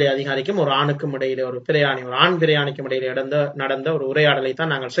விமான நிலைய அதிகாரிக்கும் ஒரு ஆணுக்கும் இடையிலே, ஒரு பிரயாணி, ஒரு ஆண் பிரயாணிக்கும் இடையிலே நடந்த ஒரு உரையாடலை தான்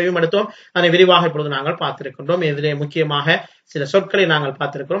நாங்கள் செவிமடுத்தோம். அதை விரிவாக இப்பொழுது நாங்கள் பார்த்திருக்கின்றோம். இதிலே முக்கியமாக சில சொற்களை நாங்கள்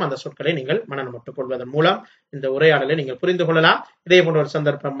பார்த்திருக்கிறோம். அந்த சொற்களை நீங்கள் மனநமட்டுக் கொள்வதன் மூலம் இந்த உரையாடலை நீங்கள் புரிந்து கொள்ளலாம். இதே போன்ற ஒரு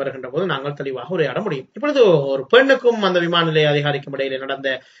சந்தர்ப்பம் வருகின்ற போது நாங்கள் தெளிவாக உரையாட முடியும். இப்பொழுது ஒரு பெண்ணுக்கும் அந்த விமான நிலைய அதிகாரிக்கும் இடையிலே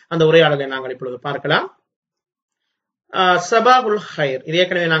நடந்த அந்த உரையாடலை நாங்கள் இப்பொழுது பார்க்கலாம். சபாவுல் ஹைர், இது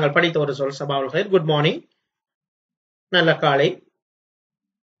ஏற்கனவே நாங்கள் படித்த ஒரு சொல். சபாவுல் ஹைர், குட் மார்னிங், நல்ல காலை.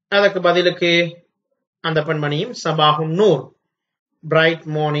 அதற்கு பதிலுக்கு அந்த பெண்மணியும் சபாஹுன் நூர், பிரைட்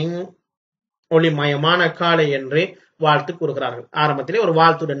மார்னிங், ஒளிமயமான காலை என்று வாழ்த்து கூறுகிறார்கள். ஆரம்பத்திலே ஒரு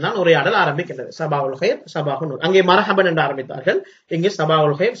வாழ்த்துடன் தான் உரையாடல் ஆரம்பிக்கின்றது. சபாவுல் ஹைர், சபாஹுன் நூர். அங்கே மரஹபன் என்று ஆரம்பித்தார்கள், இங்கே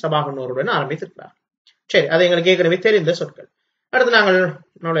சபாவுல் ஹைர், சபாஹுன் நூருடன் ஆரம்பித்திருக்கிறார்கள். சரி, அது எங்களுக்கு ஏற்கனவே தெரிந்த சொற்கள். அடுத்து நாங்கள்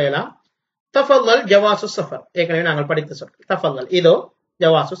நுழையலாம். தஃபல்லல் ஜவாசு சஃபர், ஏற்கனவே நாங்கள் படித்த சொற்கள். தஃபல்லல் இதோ,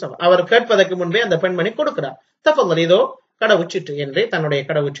 ஜவாசு சஃபர், அவர் கேட்பதற்கு முன்பே அந்த பெண்மணி கொடுக்கிறார். தஃபல்லல் இதோ கடவுச்சீட்டு என்று தன்னுடைய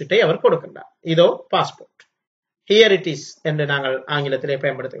கடவுச்சீட்டை அவர் கொடுக்கின்றார். இதோ பாஸ்போர்ட், ஹியர் இட் இஸ் என்று நாங்கள் ஆங்கிலத்திலே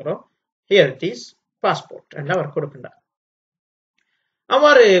பயன்படுத்துகிறோம். ஹியர் இட் இஸ் பாஸ்போர்ட் என்று அவர் கொடுக்கின்றார்.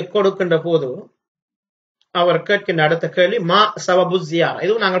 அவ்வாறு கொடுக்கின்ற போது அவர் கேட்கின்ற அடுத்த கேள்வி மா சபபு ஜியாரா,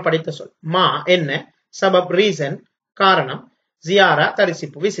 இதுவும் நாங்கள் படித்த சொல். மா என்ன, சபப் ரீசன் காரணம், ஜியாரா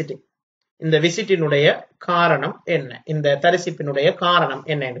தரிசிப்பு விசிட்டிங், இந்த விசிட்டினுடைய காரணம் என்ன, இந்த தரிசிப்பினுடைய காரணம்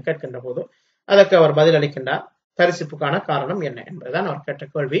என்ன என்று கேட்கின்ற போது அதற்கு அவர் பதிலளிக்கின்றார். தரிசிப்புக்கான காரணம் என்ன என்பதுதான் அவர் கேட்ட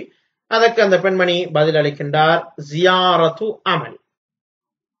கேள்வி. அதற்கு அந்த பெண்மணி பதில் அளிக்கின்றார், ஜியாரத்து அமல்,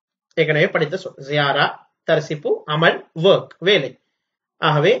 ஏற்கனவே படித்த சொல். ஜியாரா தரிசிப்பு, அமல் ஒர்க் வேலை,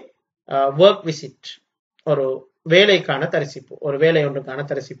 ஆகவே ஒர்க் விசிட் ஒரு வேலைக்கான தரிசிப்பு, ஒரு வேலை ஒன்றுக்கான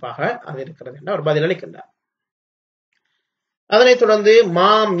தரிசிப்பாக அது இருக்கிறது என்று அவர் பதில் அளிக்கின்றார். அதனைத் தொடர்ந்து மா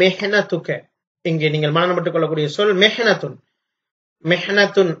மெஹனத்துக்க, இங்கே நீங்கள் மனநமட்டுக் கொள்ளக்கூடிய சொல் மெஹனத்துன்.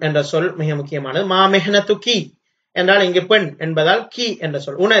 மெஹனத்துன் என்ற சொல் மிக முக்கியமானது. மா மெஹனத்துக்கி என்றால் இங்கு பெண் என்பதால் கி என்ற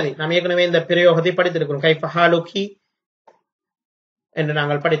சொல் உனது. நாம் ஏற்கனவே இந்த பிரயோகத்தை படித்திருக்கிறோம். கைஃபஹாலுகி என்று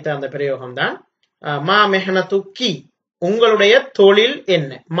நாங்கள் படித்த அந்த பிரயோகம் தான். மா மெஹனத்துக்கி, உங்களுடைய தொழில்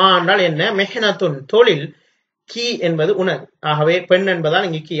என்ன. மா என்றால் என்ன, மெஹனத்துன் தொழில், கி என்பது உனது. ஆகவே பெண் என்பதால்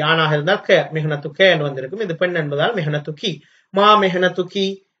இங்கு கி, ஆணாக இருந்தால் க, மெஹனத்து க என்று வந்திருக்கும். இது பெண் என்பதால் மெஹனத்து கி. மா மெஹனத்து கி,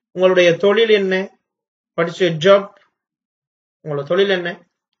 உங்களுடைய தொழில் என்ன, வாட் இஸ் யுவர் ஜாப், உங்களோட தொழில் என்ன.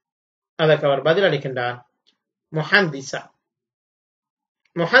 அதற்கு அவர் பதில் அளிக்கின்றார், முஹந்திசா.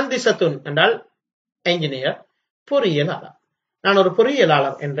 முஹந்திசத்துன் என்றால் என்ஜினியர், பொறியியலாளர். நான் ஒரு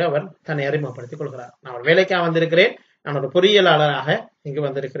பொறியியலாளர் என்று அவர் தன்னை அறிமுகப்படுத்திக் கொள்கிறார். நான் ஒரு வேலைக்காக வந்திருக்கிறேன், நான் ஒரு பொறியியலாளராக இங்கு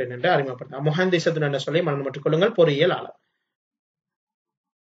வந்திருக்கிறேன் என்று அறிமுகப்படுத்தார். முஹந்திசத்துன் என்ற சொல்லி மனநமட்டுக் கொள்ளுங்கள், பொறியியலாளர்.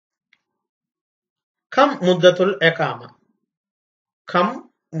 கம் முத்தத்துல் இகாமா, கம்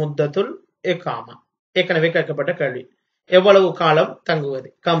முத்தத்துல் இகாமா, ஏற்கனவே கேட்கப்பட்ட கேள்வி. எவ்வளவு காலம் தங்குவது.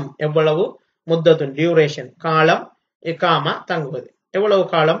 கம் எவ்வளவு, முத்தத்துன் டியூரேஷன் காலம், இகாமா தங்குவது, எவ்வளவு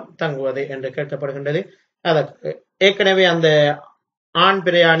காலம் தங்குவது என்று கேட்கப்படுகின்றது. அதற்கு ஏற்கனவே அந்த ஆண்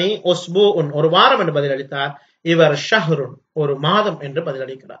பிரயாணி உஸ்பூன் ஒரு வாரம் என்று பதிலளித்தார். இவர் ஷஹ்ருன் ஒரு மாதம் என்று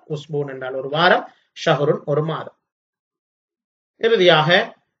பதிலளிக்கிறார். உஸ்பூன் என்றால் ஒரு வாரம், ஷஹ்ருன் ஒரு மாதம். இறுதியாக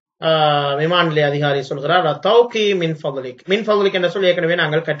விமான நிலைய அதிகாரி சொல்கிறார், தௌகி மின் ஃபதுலிக். மின் ஃபதுலிக் என்ற சொல் ஏற்கனவே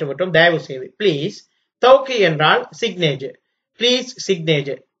நாங்கள் கற்றுவிட்டோம். தயவு செய்து, பிளீஸ். தௌகி என்றால் சிக்னேச்சர், பிளீஸ்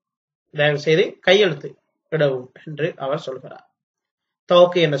சிக்னேச்சர், தயவு செய்து கையெழுத்து இடவும் என்று அவர் சொல்கிறார்.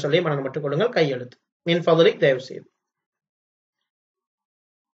 தௌகி என்ற சொல்லி மனநமட்டுக் கொள்ளுங்கள், கையெழுத்து. மின் ஃபதுலிக் தயவு செய்து.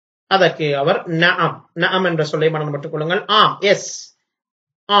 அதற்கு அவர் நஅம், நஅம் என்ற சொல்லை மனநமட்டுக் கொள்ளுங்கள், ஆம், எஸ்,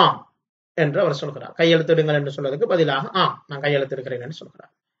 ஆம் என்று அவர் சொல்கிறார். கையெழுத்திடுங்கள் என்று சொல்வதற்கு பதிலாக ஆம், நான் கையெழுத்து இருக்கிறேன் என்று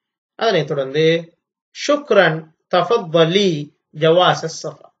சொல்கிறார். அதனைத் தொடர்ந்து ஷுக்ரன் தஃபல்லி ஜவாஸ்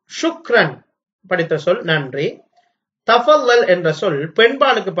ஸஃபர். ஷுக்ரன் படித்த சொல் நன்றி. தஃபல்லல் என்ற சொல்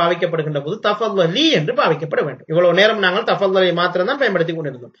பெண்பாலுக்கு பாவிக்கப்படுகின்ற போது தஃபல்லி என்று பாவிக்கப்பட வேண்டும். இவ்வளவு நேரம் நாங்கள் தஃபல்லலை மாத்திரம் தான் பயன்படுத்திக்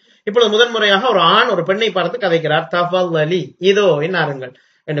கொண்டிருந்தோம். இப்பொழுது முதன்முறையாக ஒரு ஆண் ஒரு பெண்ணை பார்த்து கதைக்கிறார். தஃபல்லி இதோ என்னாருங்கள்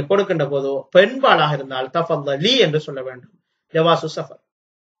என்று கொடுக்கின்ற போது பெண்பாலாக இருந்தால் தஃபல்லி என்று சொல்ல வேண்டும். ஜவாசு ஸஃபர்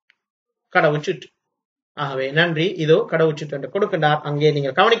கடவுச்சீட்டு. ஆகவே நன்றி. இதோ கடவுச்சீட்டு என்று கொடுக்கின்றார். அங்கே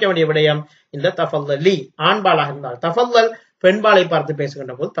நீங்கள் கவனிக்க வேண்டிய விடயம் இந்த தஃபல்லி ஆண்பாலாக இருந்தால் தஃபல்லல், பெண்பாலை பார்த்து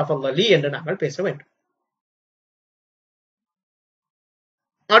பேசுகின்ற போது தஃபல்லி என்று நாங்கள் பேச வேண்டும்.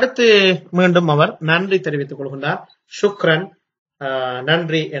 அடுத்து மீண்டும் அவர் நன்றி தெரிவித்துக் கொள்கின்றார். சுக்ரன்,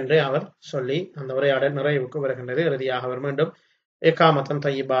 நன்றி என்று அவர் சொல்லி அந்த உரையாடல் நிறைவுக்கு வருகின்றது. இறுதியாக அவர் மீண்டும் இகாமத்தன்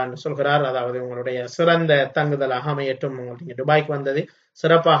தையிபா என்று சொல்கிறார். அதாவது உங்களுடைய சிறந்த தங்குதலாக அமையட்டும், உங்களுக்கு துபாய்க்கு வந்தது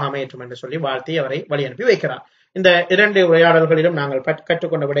சிறப்பாக அமையட்டும் என்று சொல்லி வாழ்த்தி அவரை வழி அனுப்பி வைக்கிறார். இந்த இரண்டு உரையாடல்களிலும் நாங்கள்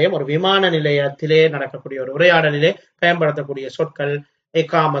கற்றுக்கொண்ட விடயம், ஒரு விமான நிலையத்திலே நடக்கக்கூடிய ஒரு உரையாடலிலே பயன்படுத்தக்கூடிய சொற்கள்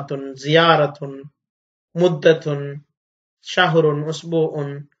இகாமத்துன், ஜியாரத்துன், முத்தத்துன், ஷஹருன்,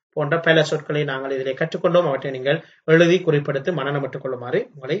 உஸ்புன் போன்ற பல சொற்களை நாங்கள் இதிலே கற்றுக்கொண்டோம். அவற்றை நீங்கள் எழுதி குறிப்பெடுத்து மனநமிட்டுக் கொள்ளுமாறு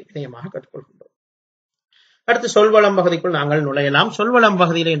உங்களை இணையமாக கற்றுக்கொள்கின்றோம். அடுத்து சொல்வளம் பகுதிக்குள் நாங்கள் நுழையலாம். சொல்வளம்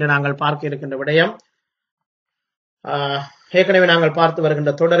பகுதியில் இன்று நாங்கள் பார்க்க இருக்கின்ற விடயம், ஏற்கனவே நாங்கள் பார்த்து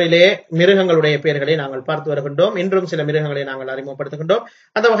வருகின்ற தொடரிலே மிருகங்களுடைய பெயர்களை நாங்கள் பார்த்து வருகின்றோம். இன்றும் சில மிருகங்களை நாங்கள் அறிமுகப்படுத்துகின்றோம்.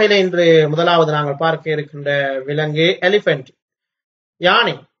 அந்த வகையில இன்று முதலாவது நாங்கள் பார்க்க இருக்கின்ற விலங்கு எலிபென்ட்,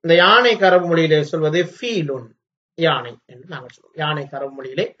 யானை. இந்த யானை அரபு மொழியிலே சொல்வது ஃபீலுன், யானை என்று நாங்கள் சொல்லுவோம். யானை அரபு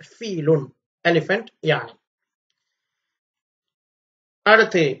மொழியிலே ஃபீலுன், எலிபென்ட், யானை.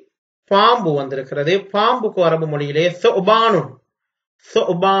 அடுத்து பாம்பு வந்திருக்கிறது. பாம்புக்கு அரபு மொழியிலே சுபானுன்,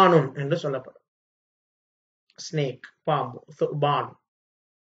 சுபானுன் என்று சொல்லப்படும். ஸ்னேக், பாம்பு, சுபான்.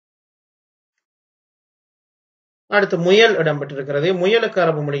 அடுத்து முயல் இடம்பெற்றிருக்கிறது. முயலுக்கு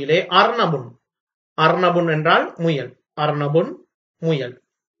அரபு மொழியிலே அர்னபுன், அர்னபுன் என்றால் முயல், அர்னபுன் முயல்.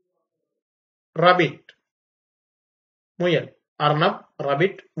 ரபிட், முயல், அர்னப்,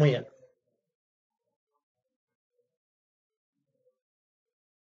 ரபிட், முயல்.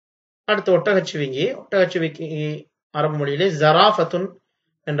 அடுத்து ஒட்டகச்சிவிங்கி. ஒட்டகச்சிவிங்கி அரபு மொழியிலே ஜராஃபத்துன்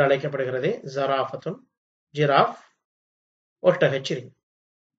என்று அழைக்கப்படுகிறது. ஜராஃபத்துன், ஜிராஃப், ஒட்டகச்சிவிங்கி,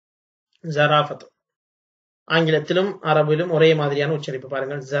 ஜராஃபத்துன். ஆங்கிலத்திலும் அரபிலும் ஒரே மாதிரியான உச்சரிப்பு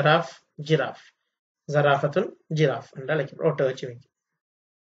பாருங்கள். ஜராஃப், ஜிராஃப், ஜராஃபத்துன், ஜிராஃப் என்று அழைக்கப்படும் ஒட்டகச்சிவிங்கி.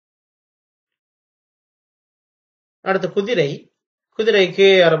 அடுத்து குதிரை. குதிரைக்கு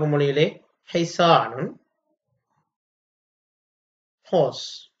அரபு மொழியிலே ஹைசானுன், ஹோஸ்,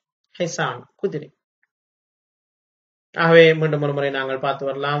 ஹைசான், குதிரை. ஆகவே மீண்டும் ஒரு முறை நாங்கள் பார்த்து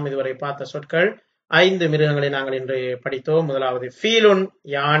வரலாம். இதுவரை பார்த்த சொற்கள் 5 மிருகங்களை நாங்கள் இன்று படித்தோம். முதலாவது ஃபீலுன்,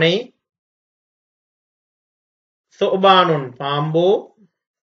 யானை, சுபானுன், பாம்பு,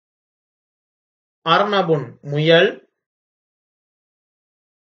 அர்னபுன், முயல்,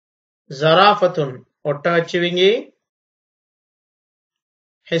 ஜராஃபத்துன், ஒட்டகச்சிவிங்கி,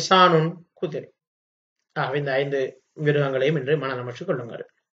 ஹெசானுன், குதிரை. ஆகவே இந்த 5 மிருகங்களையும் இன்று மனநமிட்டுக் கொள்ளுங்கள்.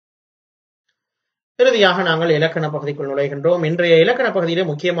 இறுதியாக நாங்கள் இலக்கண பகுதிக்குள் நுழைகின்றோம். இன்றைய இலக்கண பகுதியிலே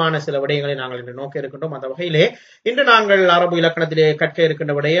முக்கியமான சில விடயங்களை நாங்கள் இன்று நோக்க இருக்கின்றோம். அந்த வகையிலே இன்று நாங்கள் அரபு இலக்கணத்திலே கற்க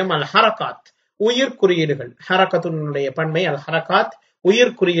இருக்கின்ற விடயம் அல் ஹரகாத், உயிர் குறியீடுகள். ஹரகத்துடைய பன்மை அல் ஹரகாத்,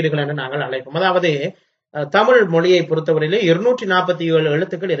 உயிர் குறியீடுகள் என்று நாங்கள் அழைப்போம். அதாவது தமிழ் மொழியை பொறுத்தவரையிலே 247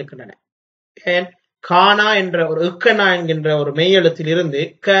 எழுத்துக்கள் இருக்கின்றன. கானா என்ற ஒரு இக்கனா என்கின்ற ஒரு மெய் எழுத்தில் இருந்து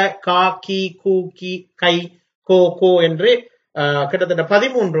க, கா, கி, கூ, கி, கை, கோ, கோ என்று கிட்டத்தட்ட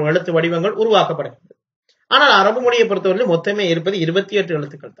 13 எழுத்து வடிவங்கள் உருவாக்கப்படுகிறது. ஆனால் அரபு மொழியை பொறுத்தவரை மொத்தமே இருப்பது 28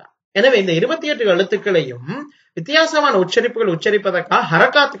 எழுத்துக்கள் தான். எனவே இந்த 28 எழுத்துக்களையும் வித்தியாசமான உச்சரிப்புகள் உச்சரிப்பதற்காக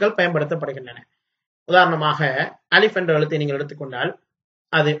ஹரகாத்துகள் பயன்படுத்தப்படுகின்றன. உதாரணமாக அலிஃப் என்ற எழுத்தை நீங்கள் எடுத்துக்கொண்டால்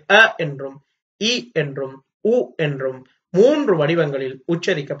அது அ என்றும் இ என்றும் உ என்றும் 3 வடிவங்களில்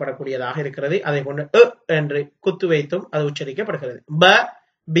உச்சரிக்கப்படக்கூடியதாக இருக்கிறது. அதை கொண்டு அ என்று குத்து வைத்தும் அது உச்சரிக்கப்படுகிறது. ப,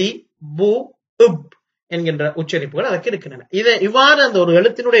 பி, பு, உப் என்கின்ற உச்சரிப்புகள் அதற்கு இருக்கின்றன. இதை இவ்வாறு அந்த ஒரு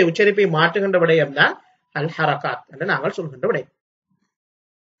எழுத்தினுடைய உச்சரிப்பை மாற்றுகின்ற விடயம் தான் அல் ஹரகாத் என்று நாங்கள் சொல்கின்ற விடயம்.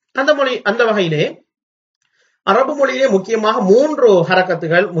 அந்த வகையிலே அரபு மொழியிலே முக்கியமாக 3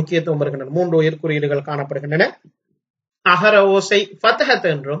 ஹரக்கத்துகள் முக்கியத்துவம் வருகின்றன. 3 உயிர் குறியீடுகள் காணப்படுகின்றன. அகர ஓசை ஃபத்ஹத்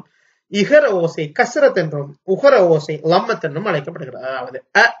என்றும், இகர ஓசை கஸ்ரத் என்றும், உகர ஓசை லம்மத் என்றும் அழைக்கப்படுகிறது. அதாவது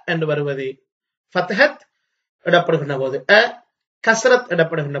அ என்று வருவது ஃபத்ஹத் இடப்படுகின்ற போது அ, கஸ்ரத்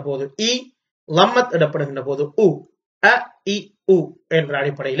இடப்படுகின்ற போது இ, லம்மத் இடப்படுகின்ற போது உ. அ, இ, உ என்ற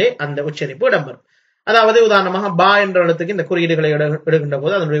அடிப்படையிலே அந்த உச்சரிப்பு இடம்பெறும். அதாவது உதாரணமாக பா என்ற எழுத்துக்கு இந்த குறியீடுகளை இடுகின்ற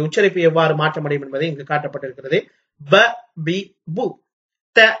போது அதனுடைய உச்சரிப்பு எவ்வாறு மாற்றமடையும் என்பதை இங்கு காட்டப்பட்டிருக்கிறது. ப, பி, பு,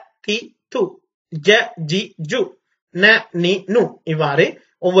 த, தி, து, ஜ, ஜி, ஜு, ந, நி, நு. இவ்வாறு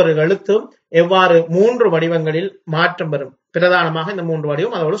ஒவ்வொரு எழுத்தும் எவ்வாறு 3 வடிவங்களில் மாற்றம் பெறும். பிரதானமாக இந்த 3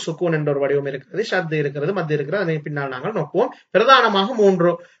 வடிவம், அதோடு சுக்கூன் என்ற ஒரு வடிவம் இருக்கிறது, ஷத் இருக்கிறது, மத் இருக்கிறது. அதனை பின்னால் நாங்கள் நோக்குவோம். பிரதானமாக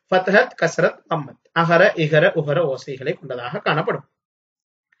 3 ஃபத்ஹத், கஸ்ரத், லம்மத், அகர, இகர, உகர ஓசைகளை கொண்டதாக காணப்படும்.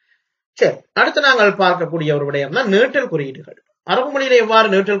 சரி, அடுத்து நாங்கள் பார்க்கக்கூடிய ஒரு விடயம் தான் நீட்டல் குறியீடுகள். அரபு மொழியில எவ்வாறு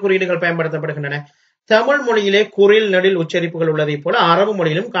நீட்டல் குறியீடுகள் பயன்படுத்தப்படுகின்றன? தமிழ் மொழியிலே குறில் நெடில் உச்சரிப்புகள் உள்ளதை போல அரபு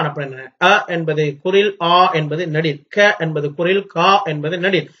மொழியிலும் காணப்படுகின்றன. அ என்பது குறில், ஆ என்பது நெடில், க என்பது குறில், கா என்பது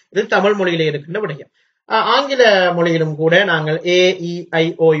நெடில். இது தமிழ் மொழியிலே இருக்கின்ற விடயம். ஆங்கில மொழியிலும் கூட நாங்கள்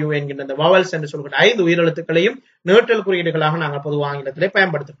AEIOU என்கின்ற இந்த வவல்ஸ் என்று சொல்கிற 5 உயிரெழுத்துக்களையும் நீட்டல் குறியீடுகளாக நாங்கள் பொதுவாக ஆங்கிலத்திலே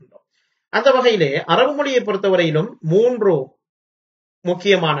பயன்படுத்துகின்றோம். அந்த வகையிலே அரபு மொழியை பொறுத்தவரையிலும் 3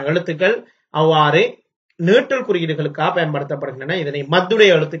 முக்கியமான எழுத்துக்கள் அவ்வாறு நீட்டல் குறியீடுகளுக்காக பயன்படுத்தப்படுகின்றன. இதனை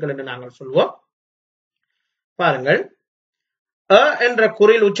மத்துடைய எழுத்துக்கள் என்று நாங்கள் சொல்வோம். பாருங்கள், அ என்ற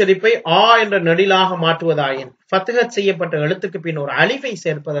குறில் உச்சரிப்பை ஆ என்ற நெடிலாக மாற்றுவதாயின் ஃபத்ஹத் செய்யப்பட்ட எழுத்துக்கு பின் ஒரு அலிஃபை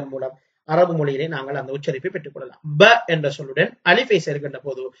சேர்ப்பதன் மூலம் அரபு மொழியிலே நாங்கள் அந்த உச்சரிப்பை பெற்றுக் கொள்ளலாம். ப என்ற சொல்லுடன் அலிஃபை சேர்க்கின்ற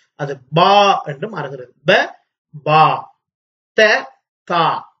போது அது பா என்று மாறுகிறது. ப, பா, த, தா,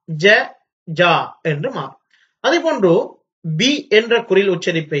 ஜ, ஜா என்று மாறும். அதே போன்று பி என்ற குறில்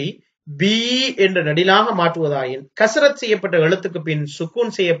உச்சரிப்பை பி என்ற நெடிலாக மாற்றுவதாயின் கசரத் செய்யப்பட்ட எழுத்துக்கு பின்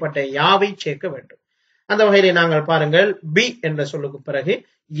சுக்கூன் செய்யப்பட்ட யாவை சேர்க்க வேண்டும். அந்த வகையிலே நாங்கள் பாருங்கள், பி என்ற சொல்லுக்கு பிறகு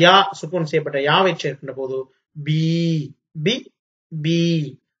யா சுக்கூன் செய்யப்பட்ட யாவை சேர்க்கின்ற போது பி, பி, பி,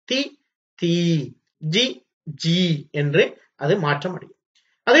 தி, தி, ஜி, ஜி என்று அது மாற்றம் அடையும்.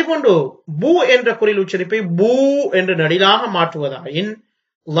 அதே போன்று பூ என்ற குறில் உச்சரிப்பை பூ என்று நெடிலாக மாற்றுவதாயின்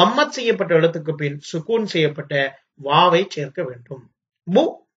லம்மத் செய்யப்பட்ட எழுத்துக்கு பின் சுக்கூன் செய்யப்பட்ட வாவை சேர்க்க வேண்டும். பூ,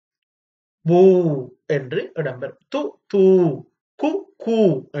 பூ என்று இடம்பெறும். து, தூ, கு, கு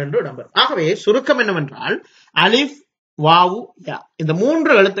என்று இடம்பெறும். ஆகவே சுருக்கம் என்னவென்றால் அலிஃப், வாவு, யா இந்த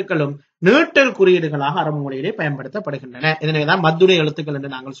 3 எழுத்துக்களும் நீட்டல் குறியீடுகளாக அரபு மொழியிலே பயன்படுத்தப்படுகின்றன. இதனைதான் மத்துடைய எழுத்துக்கள்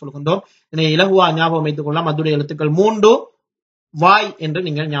என்று நாங்கள் சொல்கின்றோம். இதனை இலகுவா ஞாபகம் வைத்துக் கொள்ளலாம். மத்துடைய எழுத்துக்கள் 3 வாய் என்று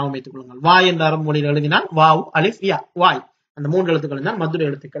நீங்கள் ஞாபகம் வைத்துக் கொள்ளுங்கள். வாய் என்ற அரபு மொழியில் எழுதினால் வாவு, அலிஃப், யா, வாய். அந்த 3 எழுத்துக்கள் தான் மத்துடைய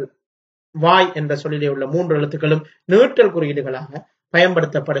எழுத்துக்கள். வாய் என்ற சொல்லிலே உள்ள 3 எழுத்துக்களும் நீட்டல் குறியீடுகளாக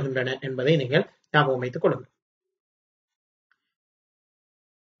பயன்படுத்தப்படுகின்றன என்பதை நீங்கள் ஞாபகம் வைத்துக் கொள்ளுங்கள்.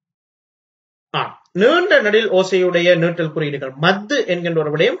 நீண்ட நெடில் ஓசையுடைய நீட்டல் குறியீடுகள் மத்து என்கின்ற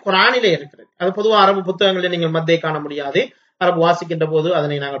ஒரு விடயம் குர்ஆனிலே இருக்கிறது. அது பொதுவாக அரபு புத்தகங்களில் நீங்கள் மத்தை காண முடியாது. அரபு வாசிக்கின்ற போது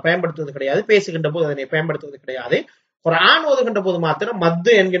அதனை நாங்கள் பயன்படுத்துவது கிடையாது. பேசுகின்ற போது அதனை பயன்படுத்துவது கிடையாது. குர்ஆன் ஓதுகின்ற போது மாத்திரம்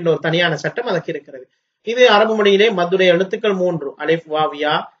மத்து என்கின்ற ஒரு தனியான சட்டம் அதற்கு இருக்கிறது. இது அரபு மொழியிலே மத்துடைய எழுத்துக்கள் 3 அலிஃப்,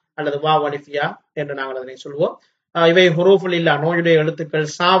 வாவியா அல்லது வாவ், அலிஃப், யா என்று நாங்கள் அதனை சொல்வோம். இவை ஹுரூஃபுல் இல்லா நோயுடைய எழுத்துக்கள்,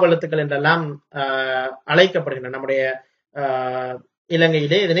 சாவ் எழுத்துக்கள் என்றெல்லாம் அழைக்கப்படுகின்றன. நம்முடைய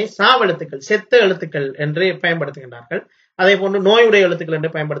இலங்கையிலே இதனை சாவெழுத்துக்கள், செத்த எழுத்துக்கள் என்று பயன்படுத்துகின்றார்கள். அதே போன்று நோயுடைய எழுத்துக்கள்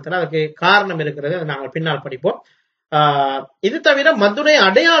என்று பயன்படுத்தினால் அதுக்கு காரணம் இருக்கிறது. அதை நாங்கள் பின்னால் படிப்போம். இது தவிர மத்துடைய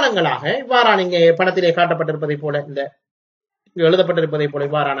அடையாளங்களாக இவ்வாறான இங்கே படத்திலே காட்டப்பட்டிருப்பதை போல, இந்த எழுதப்பட்டிருப்பதை போல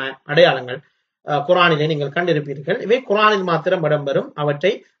இவ்வாறான அடையாளங்கள் குர்ஆனிலே நீங்கள் கண்டிருப்பீர்கள். இவை குர்ஆனில் மாத்திரம் இடம்பெறும்.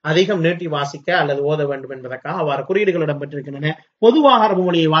 அவற்றை அதிகம் நீட்டி வாசிக்க அல்லது ஓத வேண்டும் என்பதற்காக அவ்வாறு குறியீடுகள் இடம்பெற்றிருக்கின்றன. பொதுவாக அரபு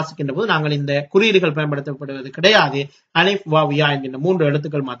மொழியை வாசிக்கின்ற போது நாங்கள் இந்த குறியீடுகள் பயன்படுத்தப்படுவது கிடையாது. அலிஃப், வாவ், யா என்கின்ற 3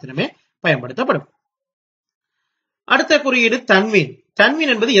 எழுத்துக்கள் மாத்திரமே பயன்படுத்தப்படும். அடுத்த குறியீடு தன்வீன்.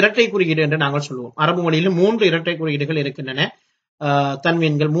 தன்வீன் என்பது இரட்டை குறியீடு என்று நாங்கள் சொல்லுவோம். அரபு மொழியில் 3 இரட்டை குறியீடுகள் இருக்கின்றன.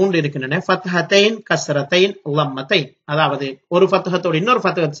 தன்வீன்கள் 3 இருக்கின்றன. ஃபத்ஹத்தைன், கஸ்ரத்தைன், லம்மத்தைன். அதாவது ஒரு ஃபத்ஹத்தோடு இன்னொரு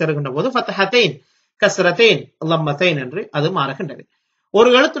ஃபத்ஹத் சேருகின்ற போது ஃபத்ஹத்தைன், கஸ்ரத்தைன், லம்மத்தைன் என்று அது மாறுகின்றது. ஒரு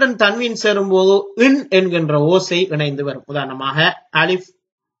எழுத்துடன் தன்வீன் சேரும் போது இன் என்கின்ற ஓசை இணைந்து வரும். உதாரணமாக அலிஃப்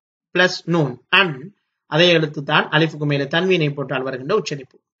பிளஸ் நூன், அன். அதே எழுத்து தான் அலிஃபுக்கு மேலே தன்வீனை போட்டால் வருகின்ற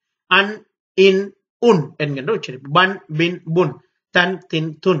உச்சரிப்பு. அன், இன், உன் என்கின்ற உச்சரிப்பு. பன், பின், புன், தன், தின்,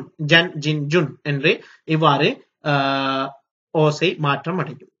 துன், ஜன், ஜின், ஜுன் என்று இவ்வாறு ஓசை மாற்றம்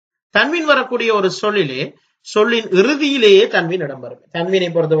அடையும். தன்வீன் வரக்கூடிய ஒரு சொல்லிலே சொல்லின் இறுதியிலேயே தன்வீன் இடம்பெறும். தன்வீனை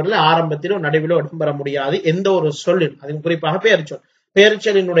பொறுத்தவரை ஆரம்பத்திலோ நடுவிலோ இடம்பெற முடியாது. எந்த ஒரு சொல்லில், அதுவும் குறிப்பாக பெயர்ச்சொல்,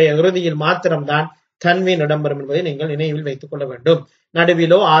 பெயர்ச்சொல்லினுடைய இறுதியில் மாத்திரம்தான் தன்வீன் இடம்பெறும் என்பதை நீங்கள் நினைவில் வைத்துக் கொள்ள வேண்டும்.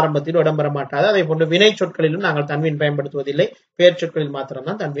 நடுவிலோ ஆரம்பத்திலோ இடம்பெற மாட்டாது. அதே போன்று வினை சொற்களிலும் நாங்கள் தன்வீன் பயன்படுத்துவதில்லை. பெயர் சொற்களில்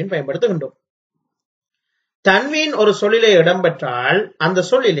மாத்திரம்தான் தன்வீன் பயன்படுத்துகின்றோம். தன்வீன் ஒரு சொல்லிலே இடம்பெற்றால் அந்த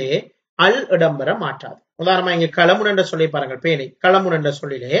சொல்லிலே அல் இடம்பெற மாட்டாது. உதாரணமா இங்கே களமுன் என்ற சொல்லை பாருங்கள். பேனை, களமுன் என்ற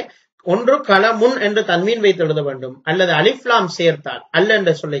சொல்லிலே ஒன்று களமுன் என்று தன்வீன் வைத்து எழுத வேண்டும், அல்லது அலிஃப்லாம் சேர்த்தால், அல்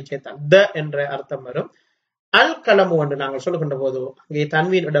என்ற சொல்லை சேர்த்தால் த என்ற அர்த்தம் வரும். அல் கலமு என்று நாங்கள் சொல்லுகின்ற போது அங்கே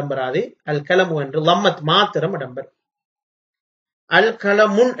தன்வீன் இடம்பெறாது. அல் கலமு என்று லம்மத் மாத்திரம் இடம்பெறும். அல்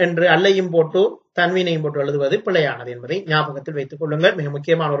கலமுன் என்று அல்லையும் போட்டு தன்வீனையும் போட்டு எழுதுவது பிழையானது என்பதை ஞாபகத்தில் வைத்துக் கொள்ளுங்கள். மிக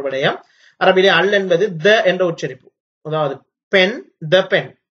முக்கியமான ஒரு விடயம். அரபிலே அல் என்பது த என்ற உச்சரிப்பு. அதாவது பென், த பென்,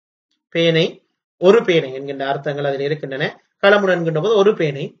 பேனை, ஒரு பேனை என்கின்ற அர்த்தங்கள் அதில் இருக்கின்றன. களமுன் என்கின்ற போது ஒரு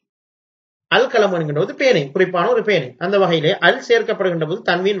பேனை, அல் கலமு என்கின்ற போது பேனை, குறிப்பான ஒரு பேனை. அந்த வகையிலே அல் சேர்க்கப்படுகின்ற போது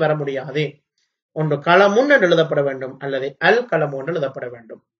தன்வீன் வர முடியாது. ஒன்று களமுன் என்று எழுதப்பட வேண்டும், அல்லது அல் கலமு என்று எழுதப்பட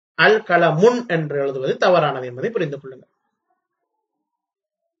வேண்டும். அல் கலமுன் என்று எழுதுவது தவறானது என்பதை புரிந்து கொள்ளுங்கள்.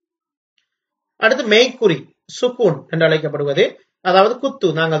 அடுத்து மெய்க்குறி சுக்கூன் என்று அழைக்கப்படுவது அதாவது குத்து.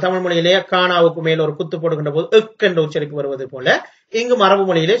 நாங்கள் தமிழ் மொழியிலே கானாவுக்கு மேல் ஒரு குத்து போடுகின்ற போது எக் என்ற உச்சரிப்பு வருவது போல இங்கும் அரபு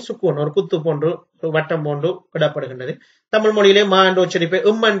மொழியிலே சுக்கூன் ஒரு குத்து போன்று வட்டம் போன்று இடப்படுகின்றது. தமிழ் மொழியிலே மா என்ற உச்சரிப்பை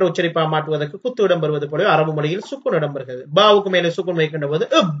என்ற உச்சரிப்பா மாற்றுவதற்கு குத்து இடம்பெறுவது போல அரபு மொழியில் சுக்கூன் இடம்பெறுகிறது. பாவுக்கு மேலே சுக்கூன் வைக்கின்ற போது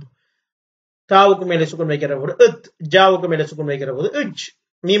இப், தாவுக்கு மேலே சுக்கூன் வைக்கிற போது இத், ஜாவுக்கு மேலே சுக்கூன் வைக்கிற போது இஜ்,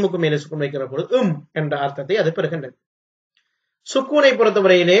 மீமுக்கு மேலே சுக்கூன் வைக்கிற போது என்ற அர்த்தத்தை அது பெறுகின்றது. சுக்கூனை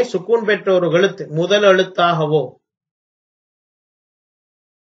பொறுத்தவரையிலே சுக்கூன் பெற்ற ஒரு எழுத்து முதல்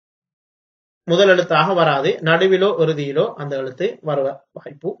எழுத்தாக வராது, நடுவிலோ இறுதியிலோ அந்த எழுத்து வர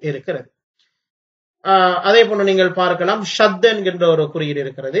வாய்ப்பு இருக்கிறது. அதே போன்று நீங்கள் பார்க்கலாம் ஷத் என்கின்ற ஒரு குறியீடு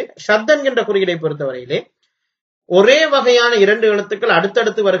இருக்கிறது. ஷத் என்கின்ற குறியீடை பொறுத்தவரையிலே ஒரே வகையான இரண்டு எழுத்துக்கள்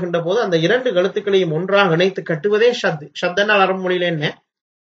அடுத்தடுத்து வருகின்ற போது அந்த இரண்டு எழுத்துக்களையும் ஒன்றாக இணைத்து கட்டுவதே ஷத். ஷத்னால் அரபு மொழியில என்ன?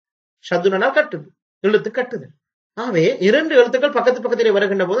 ஷத்துனா கட்டுது, எழுத்து கட்டுது. ஆகவே இரண்டு எழுத்துக்கள் பக்கத்து பக்கத்திலே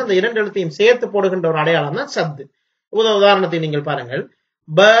வருகின்ற போது அந்த இரண்டு எழுத்தையும் சேர்த்து போடுகின்ற ஒரு அடையாளம் தான் சத்து. உதாரணத்தை நீங்கள் பாருங்கள்.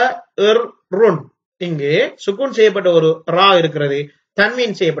 ப இர் ருன், இங்கு சுக்கூன் செய்யப்பட்ட ஒரு ரா இருக்கிறது,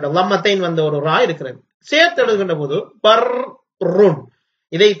 தன்வீன் செய்யப்பட்ட லம்மத்தைன் வந்த ஒரு ரா இருக்கிறது. சேர்த்து எழுதுகின்ற போது பர் ருன்,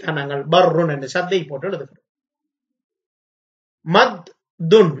 இதைத்தான் நாங்கள் பர் ருன் என்று சத்தை போட்டு எழுதுகிறோம். மத்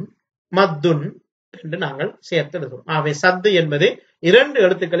துன், மத்துன் என்று நாங்கள் சேர்த்து எழுதுகிறோம். ஆகவே சத்து என்பது இரண்டு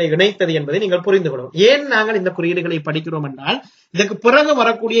எழுத்துக்களை இணைத்தது என்பதை நீங்கள் புரிந்து கொள்ளும். ஏன் நாங்கள் இந்த குறியீடுகளை படிக்கிறோம் என்றால் இதற்கு பிறகு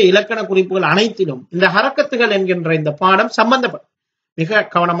வரக்கூடிய இலக்கண குறிப்புகள் அனைத்திலும் இந்த ஹரக்கத்துகள் என்கின்ற இந்த பாடம் சம்பந்தப்படும். மிக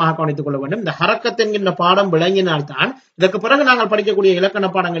கவனமாக கவனித்துக் கொள்ள வேண்டும். இந்த ஹரக்கத் என்கின்ற பாடம் விளங்கினால்தான் இதற்கு பிறகு நாங்கள் படிக்கக்கூடிய இலக்கண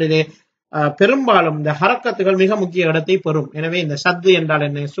பாடங்களிலே பெரும்பாலும் இந்த ஹரக்கத்துகள் மிக முக்கிய இடத்தை பெறும். எனவே இந்த சத்து என்றால்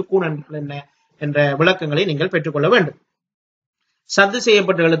என்ன, சுக்கூன் என்றால் என்ன என்ற விளக்கங்களை நீங்கள் பெற்றுக்கொள்ள வேண்டும். சத்து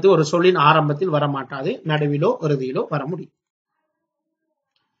செய்யப்பட்ட எழுத்து ஒரு சொல்லின் ஆரம்பத்தில் வரமாட்டாது, நடுவிலோ இறுதியிலோ வர முடியும்.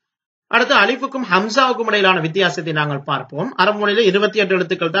 அடுத்து அலிஃபுக்கும் ஹம்சாவுக்கும் இடையிலான வித்தியாசத்தை நாங்கள் பார்ப்போம். அரபு மொழியில 28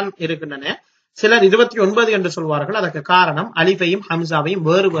 எழுத்துக்கள் தான் இருக்கின்றன. சிலர் 29 என்று சொல்வார்கள். அதற்கு காரணம் அலிஃபையும் ஹம்சாவையும்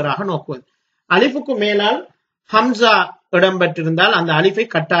வேறு வேறாக நோக்குவது. அலிஃபுக்கு மேலால் ஹம்சா இடம்பெற்றிருந்தால் அந்த அலிஃபை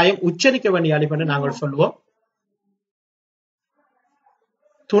கட்டாயம் உச்சரிக்க வேண்டிய அலிஃப் என்று நாங்கள் சொல்லுவோம்.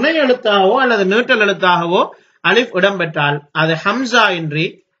 துணை எழுத்தாகவோ அல்லது நீட்டல் எழுத்தாகவோ அலிஃப் இடம்பெற்றால் அது ஹம்சா இன்றி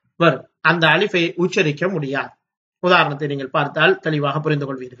வரும். அந்த அலிஃபை உச்சரிக்க முடியாது. உதாரணத்தை நீங்கள் பார்த்தால் தெளிவாக புரிந்து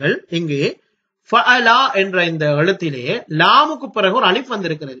கொள்வீர்கள். இங்கு ஃபஅலா என்ற இந்த எழுத்திலே லாமுக்கு பிறகு ஒரு அலிஃப்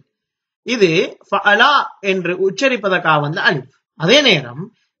வந்திருக்கிறது. இது ஃபஅலா என்று உச்சரிப்பதற்காக வந்த அலிஃப். அதே நேரம்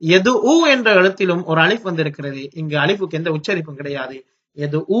எது உ என்ற எழுத்திலும் ஒரு அலிஃப் வந்திருக்கிறது. இங்கு அலிஃபுக்கு எந்த உச்சரிப்பும் கிடையாது.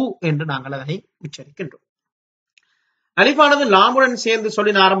 எது உ என்று நாங்கள் அதனை உச்சரிக்கின்றோம். அலிஃபானது லாமுடன் சேர்ந்து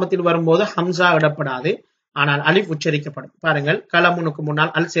சொல்லின் ஆரம்பத்தில் வரும்போது ஹம்சா இடப்படாது, ஆனால் அலிஃப் உச்சரிக்கப்படும். பாருங்கள், கலமுனுக்கு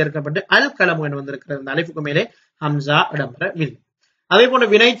முன்னால் அல் சேர்க்கப்பட்டு அல் கலமு என்று வந்திருக்கிறது. அந்த அலிஃபுக்கு மேலே ஹம்சா இடம்பெறவில்லை. அதே போல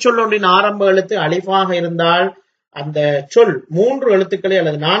வினை சொல் ஒன்றின் ஆரம்ப எழுத்து அலிஃபாக இருந்தால் அந்த சொல் 3 எழுத்துக்களை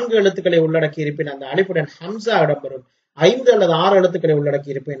அல்லது 4 எழுத்துக்களை உள்ளடக்கி இருப்பின் அந்த அலிஃபுடன் ஹம்சா இடம்பெறும். 5 அல்லது 6 எழுத்துக்களை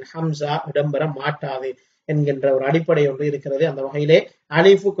உள்ளடக்கி இருப்பின் ஹம்சா இடம்பெற மாட்டாது என்கின்ற ஒரு அடிப்படை ஒன்று இருக்கிறது. அந்த வகையிலே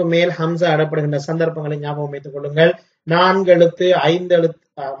அலிஃபுக்கு மேல் ஹம்சா இடப்படுகின்ற சந்தர்ப்பங்களை ஞாபகம் வைத்துக் கொள்ளுங்கள். 4 எழுத்து 5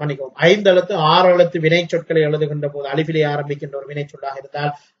 எழுத்து 6 எழுத்து வினை சொற்களை எழுதுகின்ற போது அலிஃபிலே ஆரம்பிக்கின்ற ஒரு வினை சொல்லாக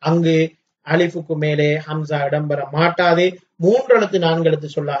இருந்தால் அங்கு அலிஃபுக்கு மேலே ஹம்சா இடம்பெற மாட்டாது. 3 எழுத்து 4 எழுத்து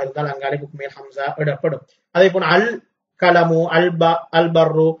சொல்லாக இருந்தால் அங்கு அலிஃபுக்கு மேல் ஹம்சா இடப்படும். அதே போல அல் கலமு, அல்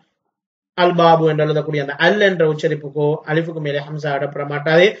பர்ரு, அல் பாபு என்று எழுதக்கூடிய அந்த அல் என்ற உச்சரிப்புக்கோ அலிஃபுக்கு மேலே ஹம்சா இடப்பெற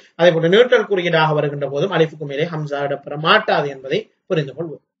மாட்டாது. அதே போல நியூட்ரல் குறியீடாக வருகின்ற போதும் அலிஃபுக்கு மேலே ஹம்சா இடப்பெற மாட்டாது என்பதை புரிந்து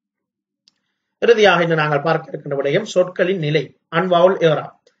கொள்வோம். இறுதியாக இன்று நாங்கள் பார்க்க இருக்கின்ற விடயம் சொற்களின் நிலை, அன்வாவுல்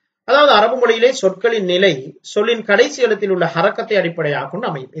இஅராப். அதாவது அரபு மொழியிலே சொற்களின் நிலை சொல்லின் கடைசி எழுத்தில் உள்ள ஹரக்கத்தை அடிப்படையாக கொண்டு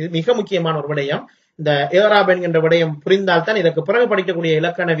அமையும். இது மிக முக்கியமான ஒரு விடயம். இந்த இஅராப் என்கின்ற விடயம் புரிந்தால்தான் இதற்கு பிறகு படிக்கக்கூடிய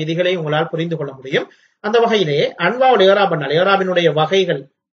இலக்கண விதிகளை உங்களால் புரிந்து கொள்ள முடியும். அந்த வகையிலே அன்வாவுல் இஅராப் என்றால் இஅராபினுடைய வகைகள்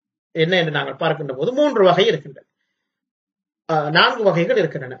என்ன என்று நாங்கள் பார்க்கின்ற போது 3 வகை இருக்கின்றன, 4 வகைகள்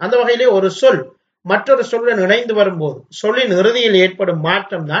இருக்கின்றன. அந்த வகையிலே ஒரு சொல் மற்றொரு சொல்லுடன் இணைந்து வரும்போது சொல்லின் இறுதியில் ஏற்படும்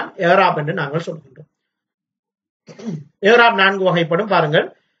மாற்றம் தான் இஅராப் என்று நாங்கள் சொல்கின்றோம். இஅராப் 4 வகைப்படும். பாருங்கள்,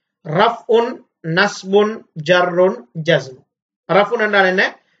 ரஃப்உன், நஸ்புன், ஜர்ருன், ஜஸ்ம். ரஃப்உன் என்றால் என்ன?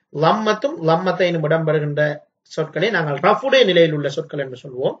 லம்மத்தும் லம்மத்தைனும் இடம்பெறுகின்ற சொற்களை நாங்கள் ரஃபுடைய நிலையில் உள்ள சொற்கள் என்று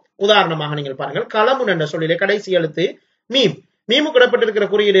சொல்வோம். உதாரணமாக நீங்கள் பாருங்கள், கலமுன் என்ற சொல்லிலே கடைசி எழுத்து மீம். மீமுக்கு இடப்பட்டிருக்கிற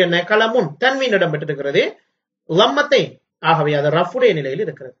குறியீடு என்ன? கலமுன், தன்வீன் இடம்பெற்றிருக்கிறது லம்மத்தை. ஆகவே அது ரஃபுடைய நிலையில்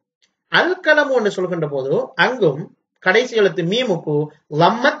இருக்கிறது. அல் கலமு என்று சொல்கின்ற போது அங்கும் கடைசி எழுத்து மீமுக்கு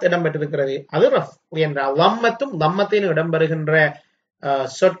லம்மத் இடம்பெற்றிருக்கிறது, அது ரஃப். என்றால் லம்மத்தும் லம்மத்தையும் இடம்பெறுகின்ற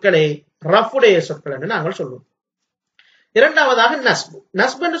சொற்களை ரஃபுடைய சொற்கள் என்று நாங்கள் சொல்வோம். இரண்டாவதாக நஸ்பு.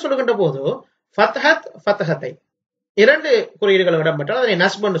 நஸ்பு என்று சொல்லுகின்ற போது ஃபத்ஹத், ஃபத்ஹத்தை 2 குறியீடுகள் இடம்பெற்றால் அதனை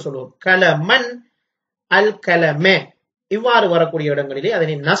நஸ்பு என்று சொல்வோம். கலமன், அல் கலமே இவ்வாறு வரக்கூடிய இடங்களிலே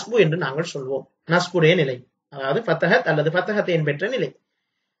அதனை நஸ்பு என்று நாங்கள் சொல்வோம். நஸ்புடைய நிலை. அதாவது ஃபத்தஹத் அல்லது ஃபத்தஹத்தைன் பெற்ற நிலை.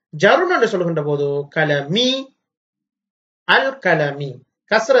 ஜர்ரு என்று சொல்கின்ற போது கலமி அல் கலமி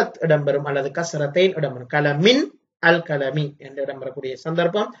கஸ்ரத் இடம்பெறும் அல்லது கஸ்ரத்தைன் இடம்பெறும். கலமின் அல் கலமி என்று இடம்பெறக்கூடிய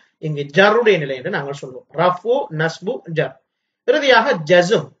சந்தர்ப்பம் இங்கு ஜர்ருடைய நிலை என்று நாங்கள் சொல்வோம். ரஃபு நஸ்பு ஜர். இறுதியாக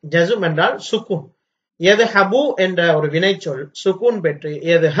ஜஸும். ஜஸும் என்றால் சுக்கூன். எது ஹபு என்ற ஒரு வினைச்சொல் சுக்கூன் பெற்று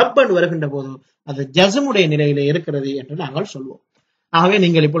எது ஹப் என்று வருகின்ற போது அது ஜஸமுடைய நிலையிலே இருக்கிறது என்று நாங்கள் சொல்வோம். ஆகவே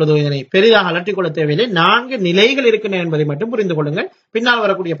நீங்கள் இப்பொழுது இதனை பெரிதாக அலட்டிக் கொள்ள தேவையில்லை. 4 நிலைகள் இருக்கின்றன என்பதை மட்டும் புரிந்து கொள்ளுங்கள். பின்னால்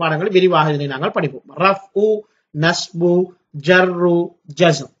வரக்கூடிய பாடங்கள் விரிவாக இதனை நாங்கள் படிப்போம். ரஃபு நஸ்பு ஜர்ரு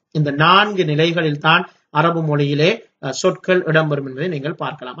ஜஸம் இந்த 4 நிலைகளில் தான் அரபு மொழியிலே சொற்கள் இடம்பெறும் என்பதை நீங்கள்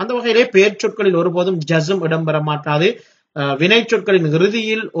பார்க்கலாம். அந்த வகையிலே பெயர் சொற்களில் ஒருபோதும் ஜஸம் இடம்பெற மாட்டாது. வினை சொற்களின்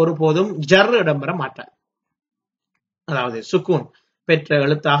இறுதியில் ஒருபோதும் ஜர் இடம்பெற மாட்டாது. அதாவது சுக்கூன் பெற்ற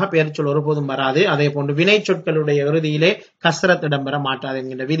எழுத்தாக பெயர் சொல் ஒருபோதும் வராது. அதே போன்று வினை சொற்களுடைய இறுதியிலே கஸ்ரத் இடம்பெற மாட்டாது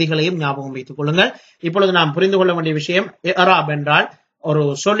என்கின்ற விதிகளையும் ஞாபகம் வைத்துக் கொள்ளுங்கள். இப்பொழுது நாம் புரிந்து கொள்ள வேண்டிய விஷயம், இஅராப் என்றால் ஒரு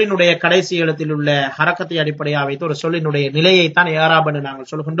சொல்லினுடைய கடைசி எழுத்தில் உள்ள ஹரக்கத்தை அடிப்படையாக வைத்து ஒரு சொல்லினுடைய நிலையைத்தான் இஅராப் என்று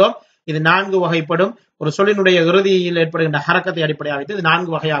நாங்கள் சொல்கின்றோம். இது 4 வகைப்படும். ஒரு சொல்லினுடைய இறுதியில் ஏற்படுகின்ற ஹரக்கத்தை அடிப்படையாக வைத்து இது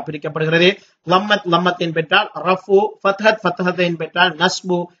 4 வகையாக பிரிக்கப்படுகிறது. லம்மத் லம்மத்தின் பெற்றால் ரஃபு, ஃபத்ஹத் ஃபத்ஹத்தின் பெற்றால்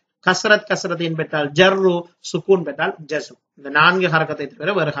நஸ்பு, கஸ்ரத் கஸ்ரத்தின் பெற்றால் ஜர்ரு, சுக்கூன் பெற்றால் ஜஸு. இந்த 4 ஹரக்கத்தை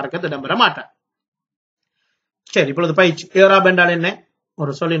தவிர வேறு ஹரக்கத் இடம்பெற மாட்டார். சரி, இப்பொழுது பயிற்சி. இஅராப் என்றால் என்ன?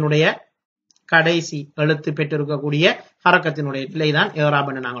 ஒரு சொல்லினுடைய கடைசி எழுத்து பெற்றிருக்கக்கூடிய ஹரக்கத்தினுடைய நிலைதான் இஅராப்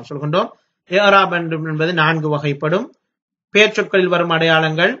என்று நாங்கள் சொல்கின்றோம். இஅராப் என்பது 4 வகைப்படும். பெயர் சொற்களில் வரும்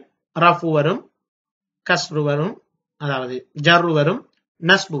அடையாளங்கள் ரஃபு வரும், கஸ்ரு வரும், அதாவது ஜர்ரு வரும்,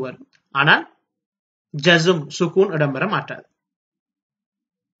 நஸ்பு வரும். ஆனால் ஜஸும் சுக்கூன் இடம்பெற மாட்டாது.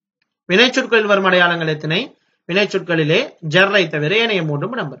 வினை சொற்களில் வரும் அடையாளங்கள் எத்தனை? வினை சொற்களிலே ஜர்ரை தவிர ஏனைய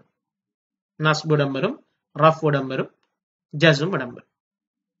 3 இடம்பெறும். நஸ்பு இடம்பெறும், ரஃப் இடம்பெறும், ஜஸும் இடம்பெறும்.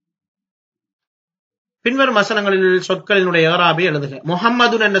 பின்வரும் வசனங்களில் சொற்களினுடைய இஅராபை எழுதுக.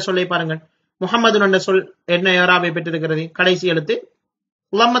 முஹம்மதுன் என்ற சொல்லை பாருங்கள். முஹம்மதுன் என்ற சொல் என்ன இஅராபை பெற்றிருக்கிறது? கடைசி எழுத்து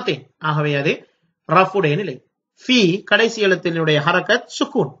லம்மத்தின், ஆகவே அது ரஃபுடைய நிலை. ஃபி கடைசி எழுத்தினுடைய ஹரக்கத்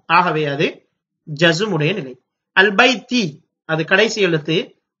சுக்கூன், ஆகவே அது ஜஸுமுடைய நிலை. அல் பைத்தி அது கடைசி எழுத்து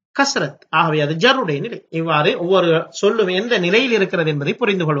கஸ்ரத், ஆகவே அது ஜர்ருடைய நிலை. இவ்வாறு ஒவ்வொரு சொல்லும் எந்த நிலையில் இருக்கிறது என்பதை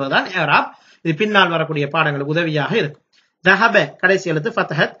புரிந்து கொள்வதுதான் இஅராப். இது பின்னால் வரக்கூடிய பாடங்களுக்கு உதவியாக இருக்கும். தஹப கடைசி எழுத்து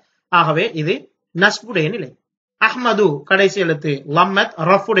ஃபத்ஹத், ஆகவே இது நஸ்புடைய நிலை. அஹ்மது கடைசி எழுத்து லம்மத்,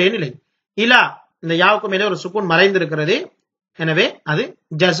 ரஃபுடைய நிலை. இலா இந்த யாவுக்கு மேலே ஒரு சுக்கூன் மறைந்திருக்கிறது, எனவே அது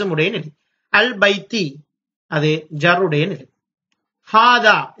ஜஸமுடைய நிலை. அல் பைத்தி அது ஜர்ருடைய நிலை.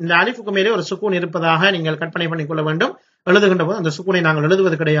 ஹாதா இந்த அலிஃபுக்கு மேலே ஒரு சுக்கூன் இருப்பதாக நீங்கள் கற்பனை பண்ணிக்கொள்ள வேண்டும். எழுதுகின்ற போது அந்த சுக்கூனை நாங்கள்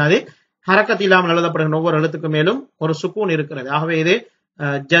எழுதுவது கிடையாது. ஹரக்கத் இல்லாமல் எழுதப்படுகின்ற ஒவ்வொரு எழுத்துக்கு மேலும் ஒரு சுக்கூன் இருக்கிறது, ஆகவே இது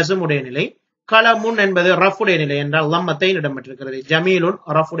ஜஸமுடைய நிலை. கலமுன் என்பது ரஃபுடைய நிலை என்றால் லம்மத்தைன் இடம்பெற்றிருக்கிறது. ஜமீலுன்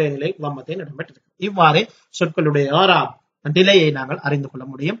ரஃபுடைய நிலை, லம்மத்தைன் இடம்பெற்றிருக்கிறது. இவ்வாறு சொற்களுடைய இஅராப் நிலையை நாங்கள் அறிந்து கொள்ள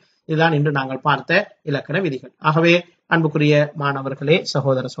முடியும். இதுதான் இன்று நாங்கள் பார்த்த இலக்கண விதிகள். ஆகவே அன்புக்குரிய மாணவர்களே,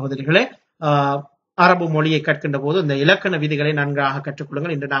 சகோதர சகோதரிகளே, அரபு மொழியை கற்கின்ற போது இந்த இலக்கண விதிகளை நன்றாக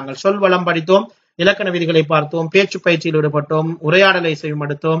கற்றுக்கொள்ளுங்கள். இன்று நாங்கள் சொல்வளம் படித்தோம், இலக்கண விதிகளை பார்த்தோம், பேச்சு பயிற்சியில் ஈடுபட்டோம், உரையாடலை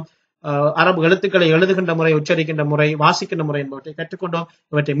செய்யப்படுத்தோம், அரபு எழுத்துக்களை எழுதுகின்ற முறை, உச்சரிக்கின்ற முறை, வாசிக்கின்ற முறை என்பவற்றை கற்றுக்கொண்டோம்.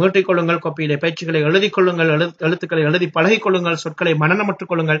 இவற்றை மீட்டிக் கொள்ளுங்கள், கோப்பியிலே பயிற்சிகளை எழுதிக் கொள்ளுங்கள், எழுத்துக்களை எழுதி பழகிக் கொள்ளுங்கள், சொற்களை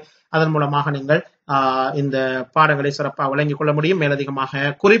மனனமற்றுக் கொள்ளுங்கள். அதன் மூலமாக நீங்கள் இந்த பாடங்களை சிறப்பாக வழங்கிக் கொள்ள முடியும்.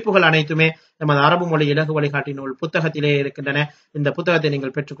 மேலதிகமாக குறிப்புகள் அனைத்துமே நமது அரபு மொழி இலகு வழிகாட்டி நூல் புத்தகத்திலே இருக்கின்றன. இந்த புத்தகத்தை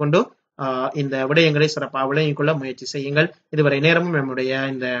நீங்கள் பெற்றுக்கொண்டு இந்த விடயங்களை சிறப்பாக வழங்கிக் கொள்ள முயற்சி செய்யுங்கள். இதுவரை நேரமும் நம்முடைய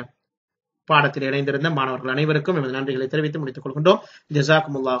இந்த பாடத்தில் இணைந்திருந்த மாணவர்கள் அனைவருக்கும் எமது நன்றிகளை தெரிவித்து முடித்துக் கொள்கின்றோம்.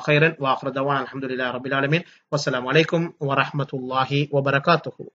 ஜஸாக்குமுல்லாஹ் கைரன் வ ஆகிரு தஅவானா அல்ஹம்துலில்லாஹி ரப்பில் ஆலமீன். வஸ்ஸலாமு அலைக்கும் வரஹ்மத்துல்லாஹி வபரகாத்துஹு.